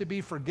needs to be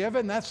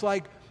forgiven, that's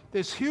like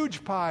this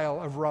huge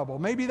pile of rubble.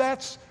 Maybe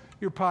that's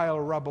your pile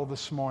of rubble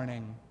this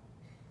morning.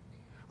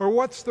 Or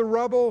what's the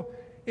rubble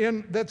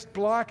that's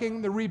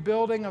blocking the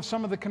rebuilding of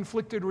some of the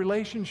conflicted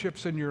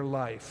relationships in your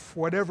life,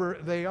 whatever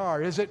they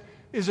are? Is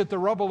it the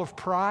rubble of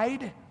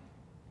pride?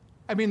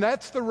 I mean,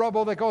 that's the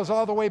rubble that goes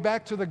all the way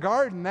back to the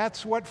garden.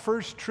 That's what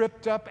first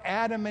tripped up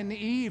Adam and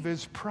Eve,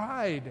 is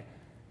pride.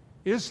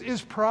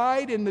 Is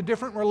pride in the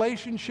different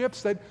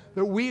relationships that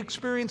we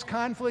experience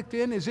conflict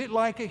in, is it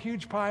like a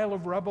huge pile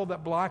of rubble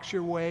that blocks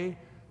your way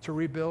to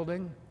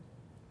rebuilding?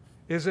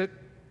 Is it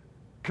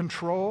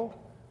control?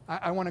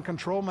 I want to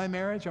control my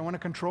marriage. I want to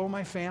control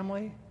my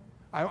family.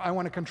 I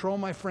want to control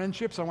my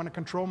friendships. I want to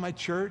control my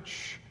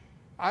church.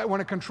 I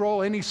want to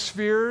control any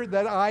sphere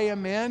that I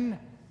am in.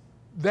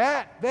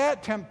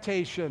 That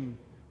temptation,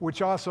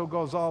 which also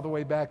goes all the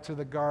way back to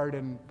the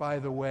garden, by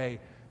the way,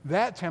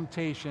 that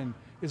temptation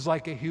is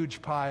like a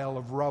huge pile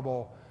of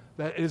rubble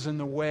that is in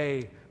the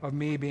way of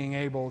me being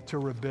able to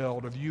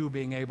rebuild, of you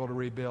being able to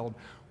rebuild.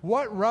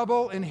 What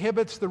rubble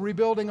inhibits the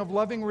rebuilding of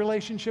loving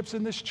relationships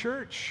in this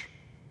church?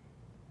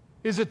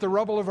 Is it the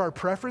rubble of our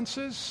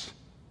preferences?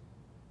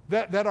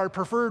 That our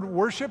preferred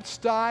worship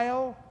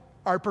style,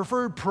 our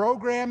preferred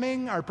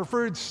programming, our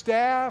preferred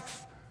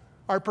staff,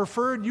 our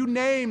preferred, you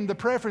name the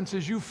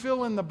preferences, you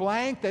fill in the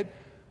blank,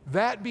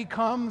 that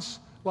becomes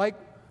like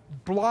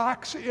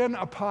blocks in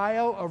a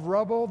pile of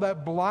rubble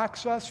that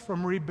blocks us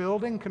from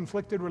rebuilding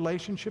conflicted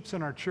relationships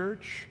in our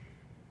church?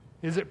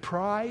 Is it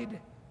pride?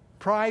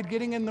 Pride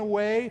getting in the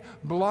way,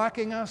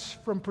 blocking us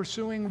from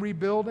pursuing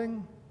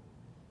rebuilding?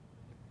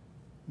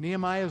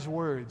 Nehemiah's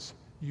words,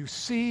 you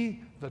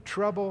see the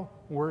trouble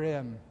we're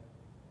in.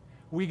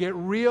 We get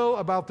real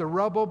about the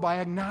rubble by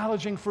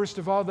acknowledging, first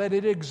of all, that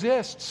it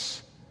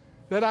exists,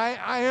 that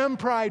I am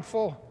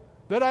prideful,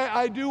 that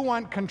I do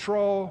want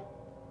control,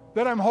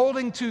 that I'm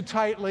holding too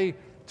tightly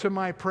to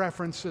my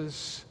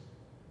preferences.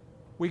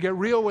 We get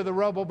real with the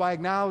rubble by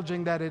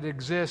acknowledging that it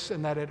exists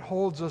and that it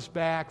holds us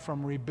back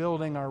from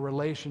rebuilding our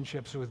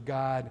relationships with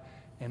God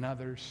and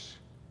others.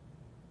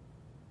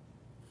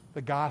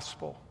 The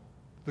gospel,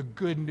 the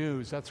good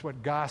news, that's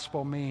what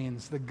gospel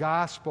means. The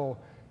gospel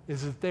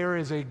is that there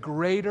is a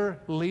greater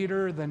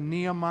leader than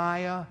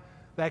Nehemiah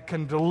that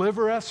can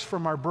deliver us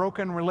from our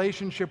broken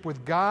relationship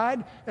with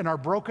God and our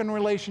broken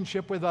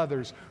relationship with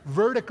others,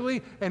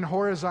 vertically and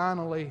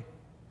horizontally.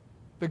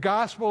 The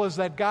gospel is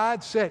that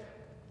God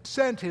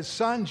sent His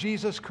Son,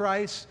 Jesus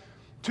Christ,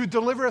 to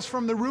deliver us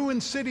from the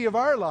ruined city of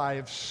our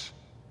lives,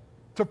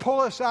 to pull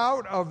us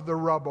out of the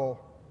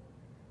rubble.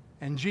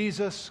 And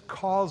Jesus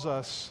calls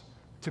us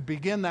to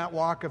begin that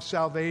walk of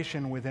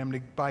salvation with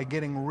Him by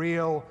getting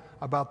real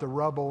about the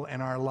rubble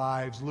in our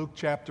lives. Luke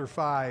chapter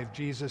 5,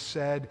 Jesus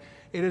said,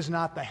 "It is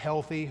not the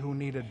healthy who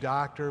need a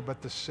doctor,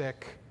 but the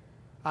sick.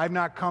 I've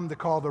not come to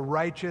call the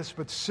righteous,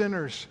 but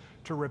sinners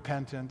to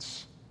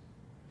repentance."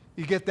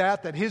 You get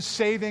that His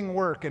saving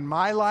work in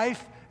my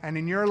life and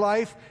in your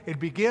life, it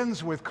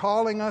begins with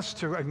calling us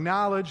to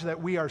acknowledge that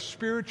we are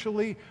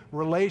spiritually,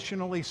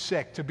 relationally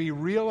sick, to be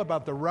real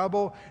about the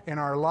rubble in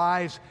our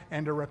lives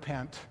and to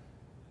repent,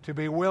 to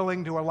be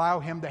willing to allow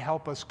Him to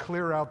help us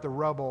clear out the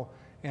rubble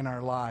in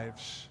our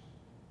lives.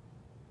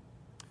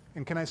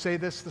 And can I say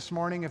this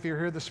morning, if you're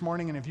here this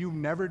morning and if you've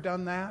never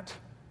done that,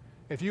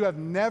 if you have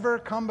never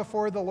come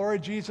before the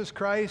Lord Jesus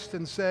Christ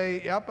and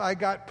say, yep, I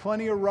got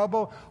plenty of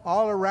rubble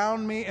all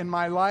around me in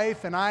my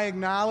life, and I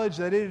acknowledge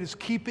that it is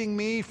keeping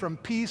me from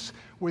peace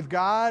with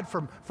God,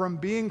 from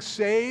being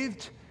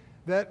saved,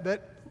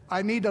 that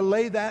I need to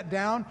lay that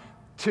down,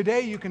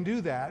 today you can do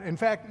that. In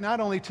fact,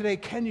 not only today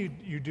can you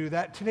do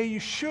that, today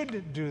you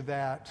should do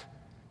that.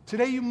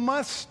 Today you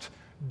must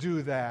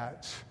do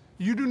that.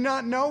 You do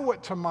not know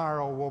what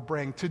tomorrow will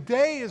bring.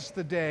 Today is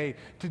the day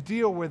to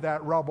deal with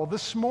that rubble.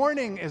 This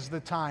morning is the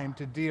time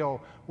to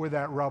deal with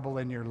that rubble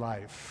in your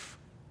life.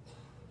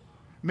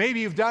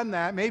 Maybe you've done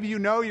that. Maybe you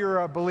know you're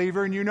a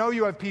believer and you know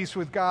you have peace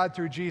with God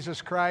through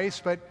Jesus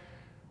Christ, but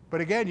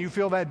again, you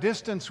feel that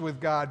distance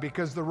with God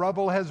because the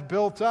rubble has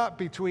built up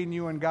between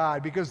you and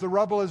God, because the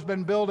rubble has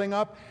been building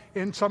up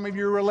in some of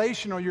your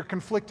your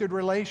conflicted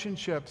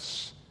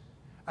relationships.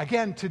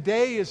 Again,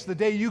 today is the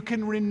day you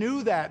can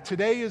renew that.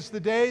 Today is the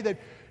day that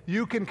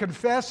you can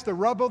confess the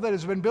rubble that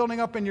has been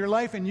building up in your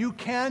life, and you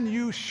can,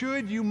 you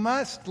should, you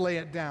must lay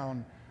it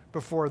down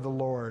before the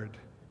Lord.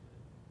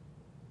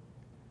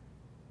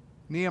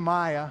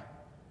 Nehemiah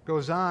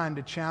goes on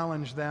to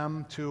challenge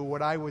them to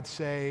what I would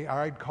say, or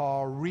I'd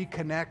call,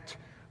 reconnect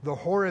the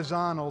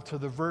horizontal to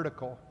the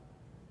vertical.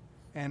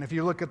 And if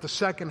you look at the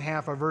second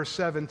half of verse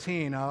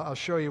 17, I'll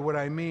show you what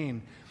I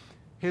mean.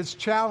 His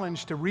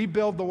challenge to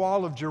rebuild the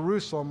wall of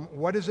Jerusalem,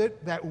 what is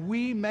it? That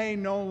we may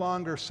no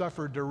longer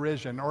suffer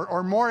derision,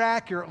 or more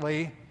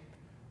accurately,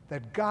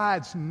 that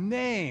God's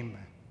name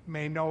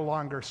may no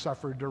longer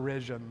suffer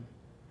derision.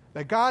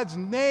 That God's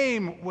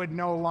name would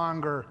no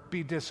longer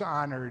be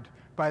dishonored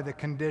by the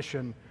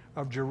condition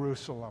of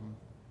Jerusalem.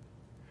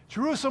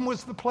 Jerusalem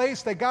was the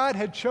place that God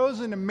had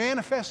chosen to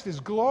manifest His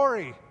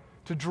glory,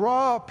 to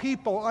draw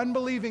people,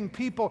 unbelieving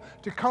people,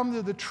 to come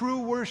to the true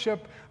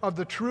worship of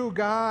the true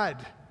God.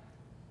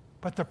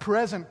 But the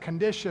present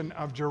condition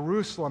of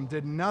Jerusalem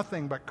did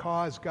nothing but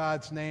cause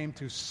God's name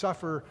to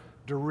suffer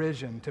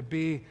derision, to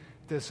be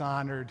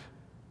dishonored.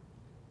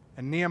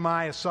 And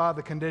Nehemiah saw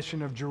the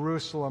condition of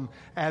Jerusalem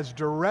as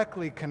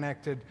directly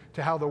connected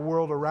to how the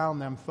world around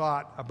them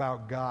thought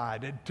about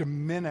God. It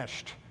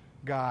diminished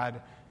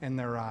God in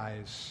their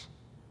eyes.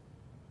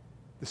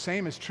 The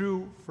same is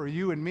true for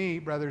you and me,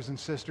 brothers and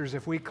sisters,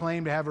 if we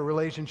claim to have a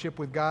relationship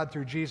with God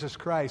through Jesus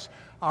Christ.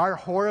 Our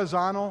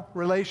horizontal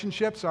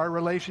relationships, our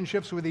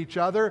relationships with each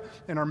other,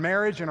 in our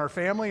marriage, in our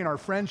family, in our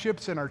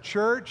friendships, in our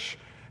church,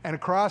 and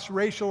across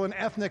racial and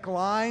ethnic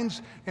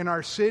lines in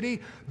our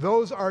city,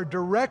 those are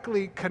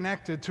directly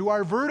connected to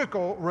our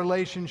vertical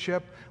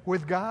relationship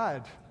with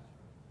God.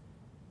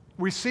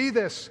 We see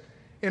this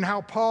in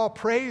how Paul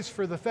prays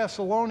for the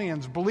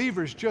Thessalonians,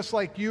 believers just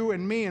like you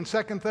and me in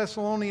 2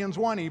 Thessalonians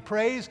 1. He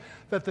prays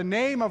that the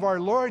name of our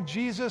Lord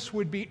Jesus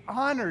would be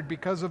honored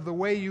because of the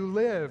way you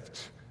lived.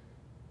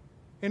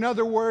 In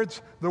other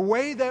words, the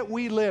way that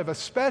we live,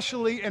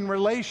 especially in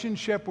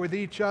relationship with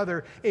each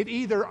other, it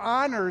either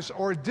honors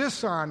or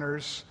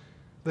dishonors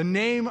the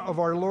name of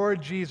our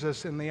Lord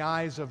Jesus in the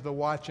eyes of the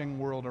watching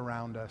world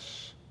around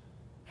us.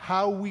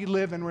 How we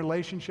live in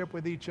relationship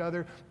with each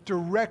other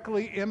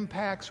directly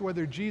impacts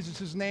whether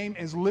Jesus' name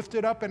is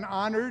lifted up and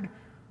honored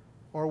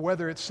or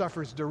whether it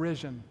suffers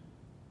derision.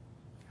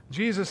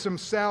 Jesus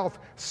himself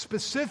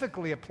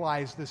specifically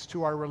applies this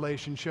to our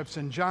relationships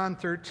in John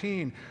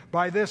 13.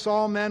 By this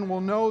all men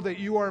will know that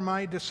you are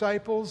my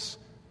disciples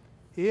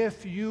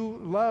if you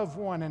love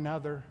one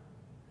another.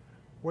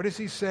 What is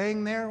he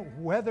saying there?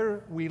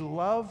 Whether we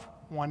love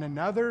one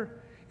another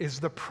is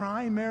the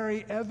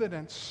primary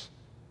evidence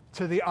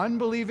to the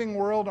unbelieving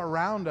world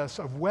around us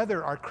of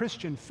whether our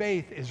Christian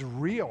faith is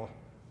real,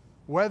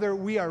 whether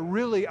we are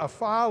really a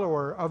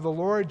follower of the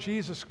Lord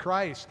Jesus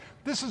Christ.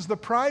 This is the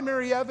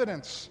primary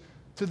evidence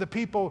to the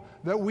people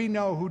that we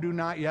know who do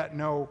not yet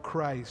know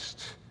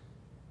Christ.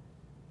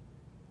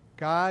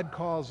 God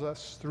calls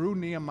us through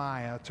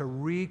Nehemiah to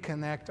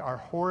reconnect our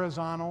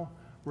horizontal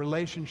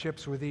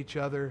relationships with each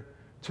other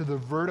to the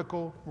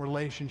vertical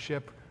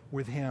relationship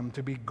with Him,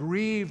 to be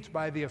grieved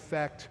by the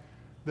effect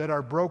that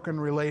our broken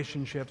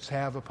relationships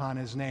have upon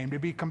His name, to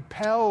be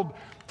compelled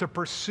to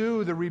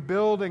pursue the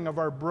rebuilding of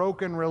our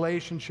broken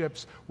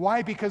relationships.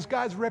 Why? Because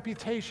God's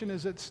reputation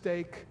is at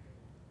stake.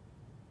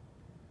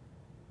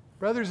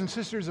 Brothers and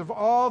sisters, of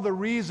all the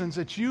reasons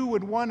that you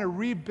would want to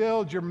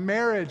rebuild your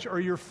marriage or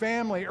your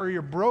family or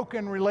your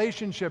broken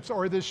relationships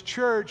or this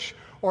church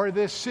or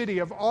this city,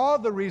 of all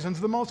the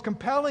reasons, the most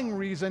compelling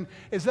reason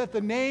is that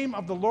the name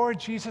of the Lord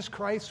Jesus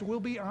Christ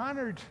will be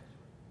honored.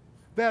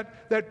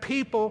 That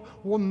people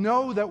will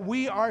know that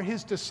we are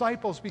His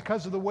disciples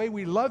because of the way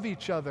we love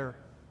each other.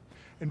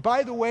 And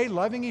by the way,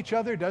 loving each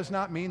other does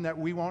not mean that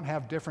we won't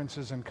have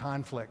differences and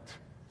conflict.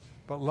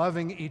 But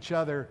loving each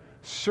other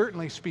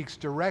certainly speaks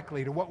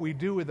directly to what we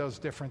do with those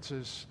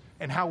differences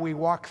and how we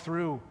walk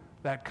through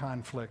that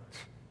conflict.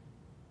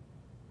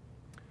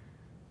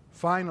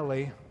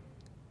 Finally,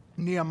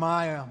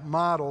 Nehemiah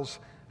models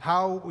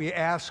how we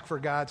ask for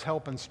God's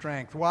help and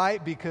strength. Why?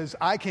 Because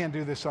I can't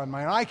do this on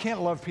my own. I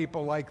can't love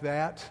people like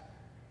that.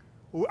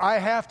 I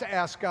have to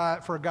ask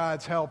God for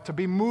God's help, to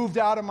be moved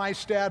out of my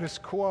status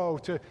quo,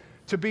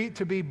 to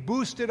be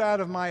boosted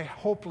out of my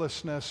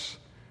hopelessness,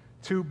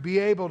 to be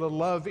able to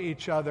love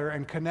each other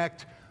and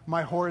connect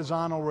my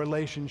horizontal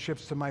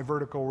relationships to my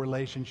vertical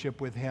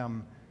relationship with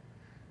Him.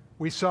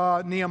 We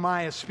saw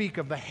Nehemiah speak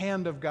of the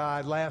hand of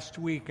God last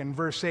week in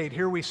verse 8.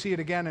 Here we see it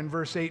again in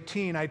verse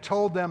 18. I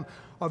told them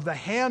of the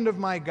hand of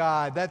my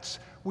God. That's,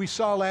 we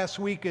saw last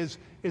week, is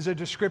a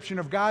description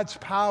of God's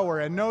power.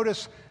 And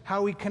notice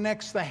how he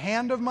connects the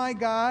hand of my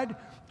God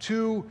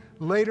to,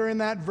 later in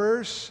that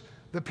verse,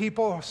 the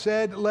people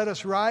said, let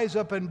us rise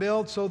up and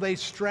build, so they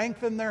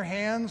strengthened their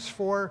hands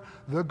for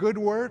the good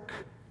work.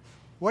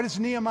 What is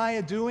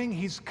Nehemiah doing?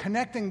 He's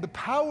connecting the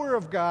power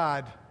of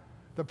God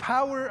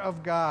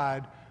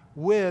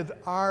with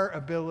our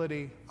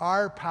ability,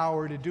 our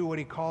power to do what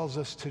He calls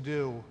us to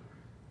do.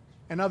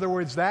 In other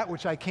words, that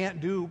which I can't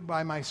do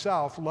by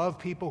myself, love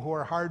people who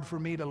are hard for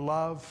me to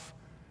love,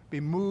 be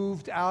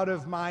moved out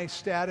of my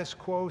status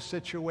quo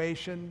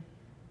situation,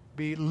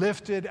 be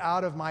lifted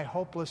out of my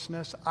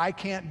hopelessness. I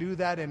can't do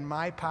that in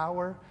my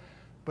power,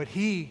 but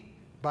He,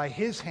 by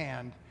His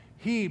hand,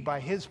 He, by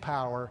His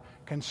power,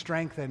 can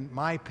strengthen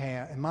my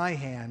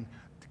hand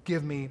to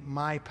give me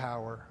my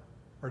power,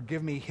 or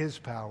give me His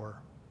power.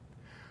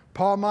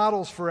 Paul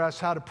models for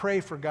us how to pray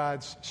for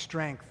God's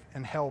strength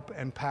and help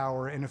and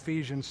power in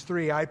Ephesians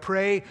 3. I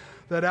pray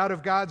that out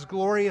of God's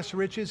glorious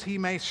riches He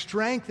may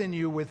strengthen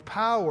you with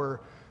power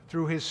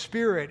through His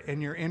Spirit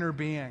in your inner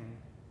being.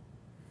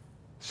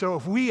 So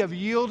if we have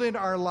yielded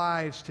our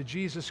lives to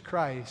Jesus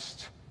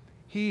Christ,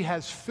 He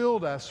has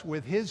filled us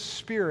with His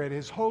Spirit,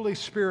 His Holy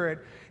Spirit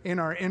in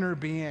our inner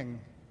being.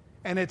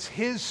 And it's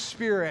His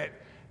Spirit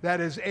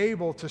that is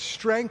able to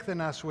strengthen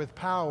us with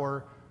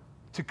power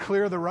to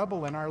clear the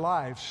rubble in our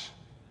lives,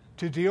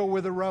 to deal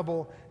with the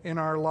rubble in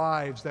our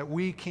lives that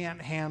we can't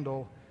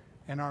handle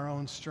in our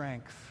own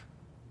strength.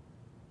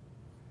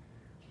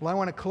 Well, I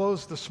want to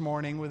close this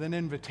morning with an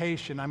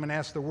invitation. I'm going to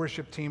ask the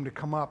worship team to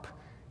come up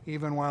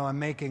even while I'm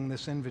making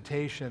this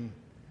invitation.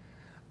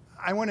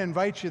 I want to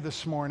invite you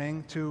this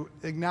morning to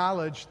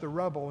acknowledge the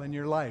rubble in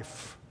your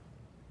life.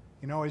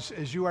 You know,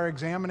 as you are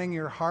examining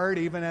your heart,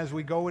 even as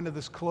we go into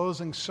this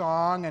closing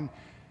song, and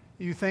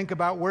you think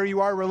about where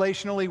you are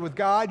relationally with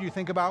God, you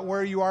think about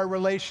where you are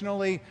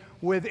relationally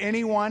with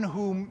anyone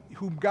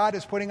whom God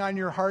is putting on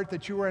your heart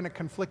that you are in a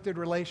conflicted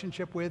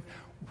relationship with,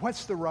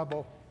 what's the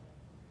rubble?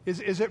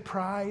 Is it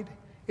pride?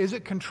 Is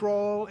it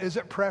control? Is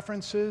it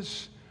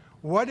preferences?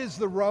 What is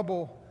the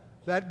rubble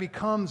that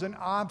becomes an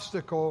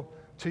obstacle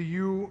to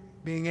you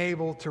being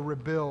able to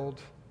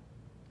rebuild?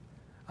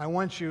 I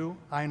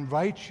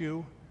invite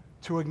you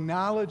to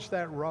acknowledge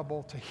that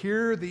rubble, to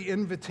hear the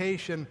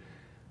invitation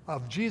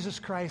of Jesus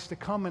Christ to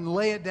come and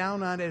lay it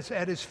down at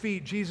his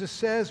feet. Jesus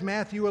says,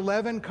 Matthew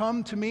 11,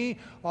 "Come to me,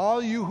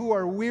 all you who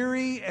are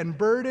weary and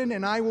burdened,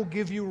 and I will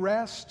give you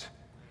rest.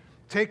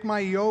 Take my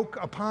yoke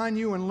upon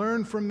you and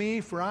learn from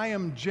me, for I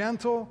am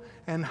gentle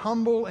and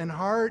humble in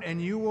heart,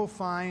 and you will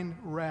find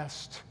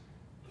rest."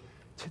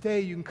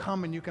 Today you can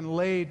come and you can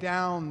lay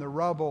down the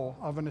rubble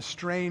of an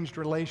estranged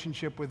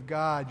relationship with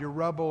God, your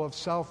rubble of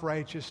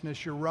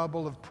self-righteousness, your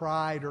rubble of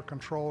pride or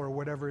control or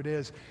whatever it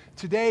is.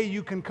 Today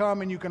you can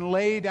come and you can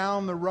lay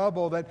down the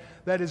rubble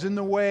that is in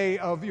the way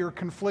of your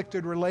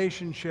conflicted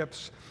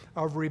relationships,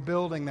 of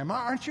rebuilding them.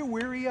 Aren't you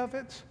weary of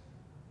it?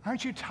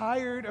 Aren't you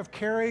tired of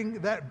carrying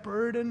that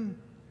burden?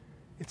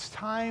 It's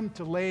time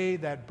to lay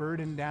that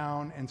burden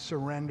down and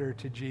surrender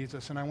to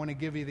Jesus. And I want to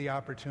give you the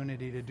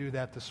opportunity to do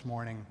that this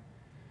morning.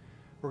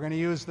 We're going to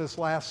use this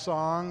last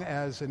song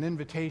as an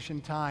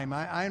invitation time.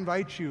 I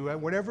invite you,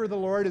 whatever the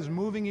Lord is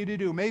moving you to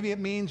do, maybe it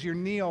means you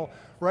kneel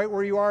right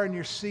where you are in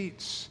your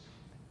seats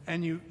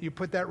and you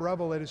put that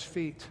rubble at his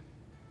feet.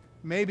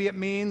 Maybe it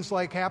means,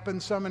 like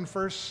happened some in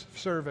first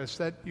service,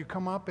 that you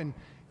come up and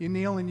you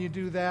kneel and you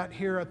do that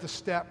here at the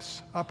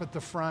steps, up at the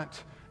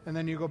front, and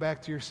then you go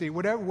back to your seat.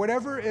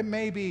 Whatever it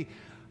may be,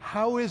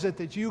 how is it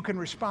that you can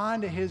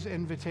respond to his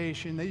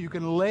invitation, that you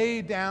can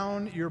lay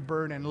down your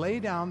burden, lay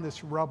down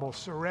this rubble,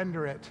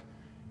 surrender it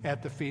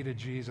at the feet of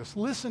Jesus?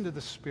 Listen to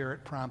the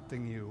Spirit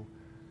prompting you.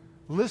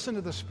 Listen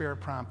to the Spirit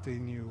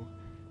prompting you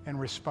and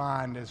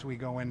respond as we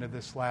go into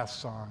this last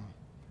song.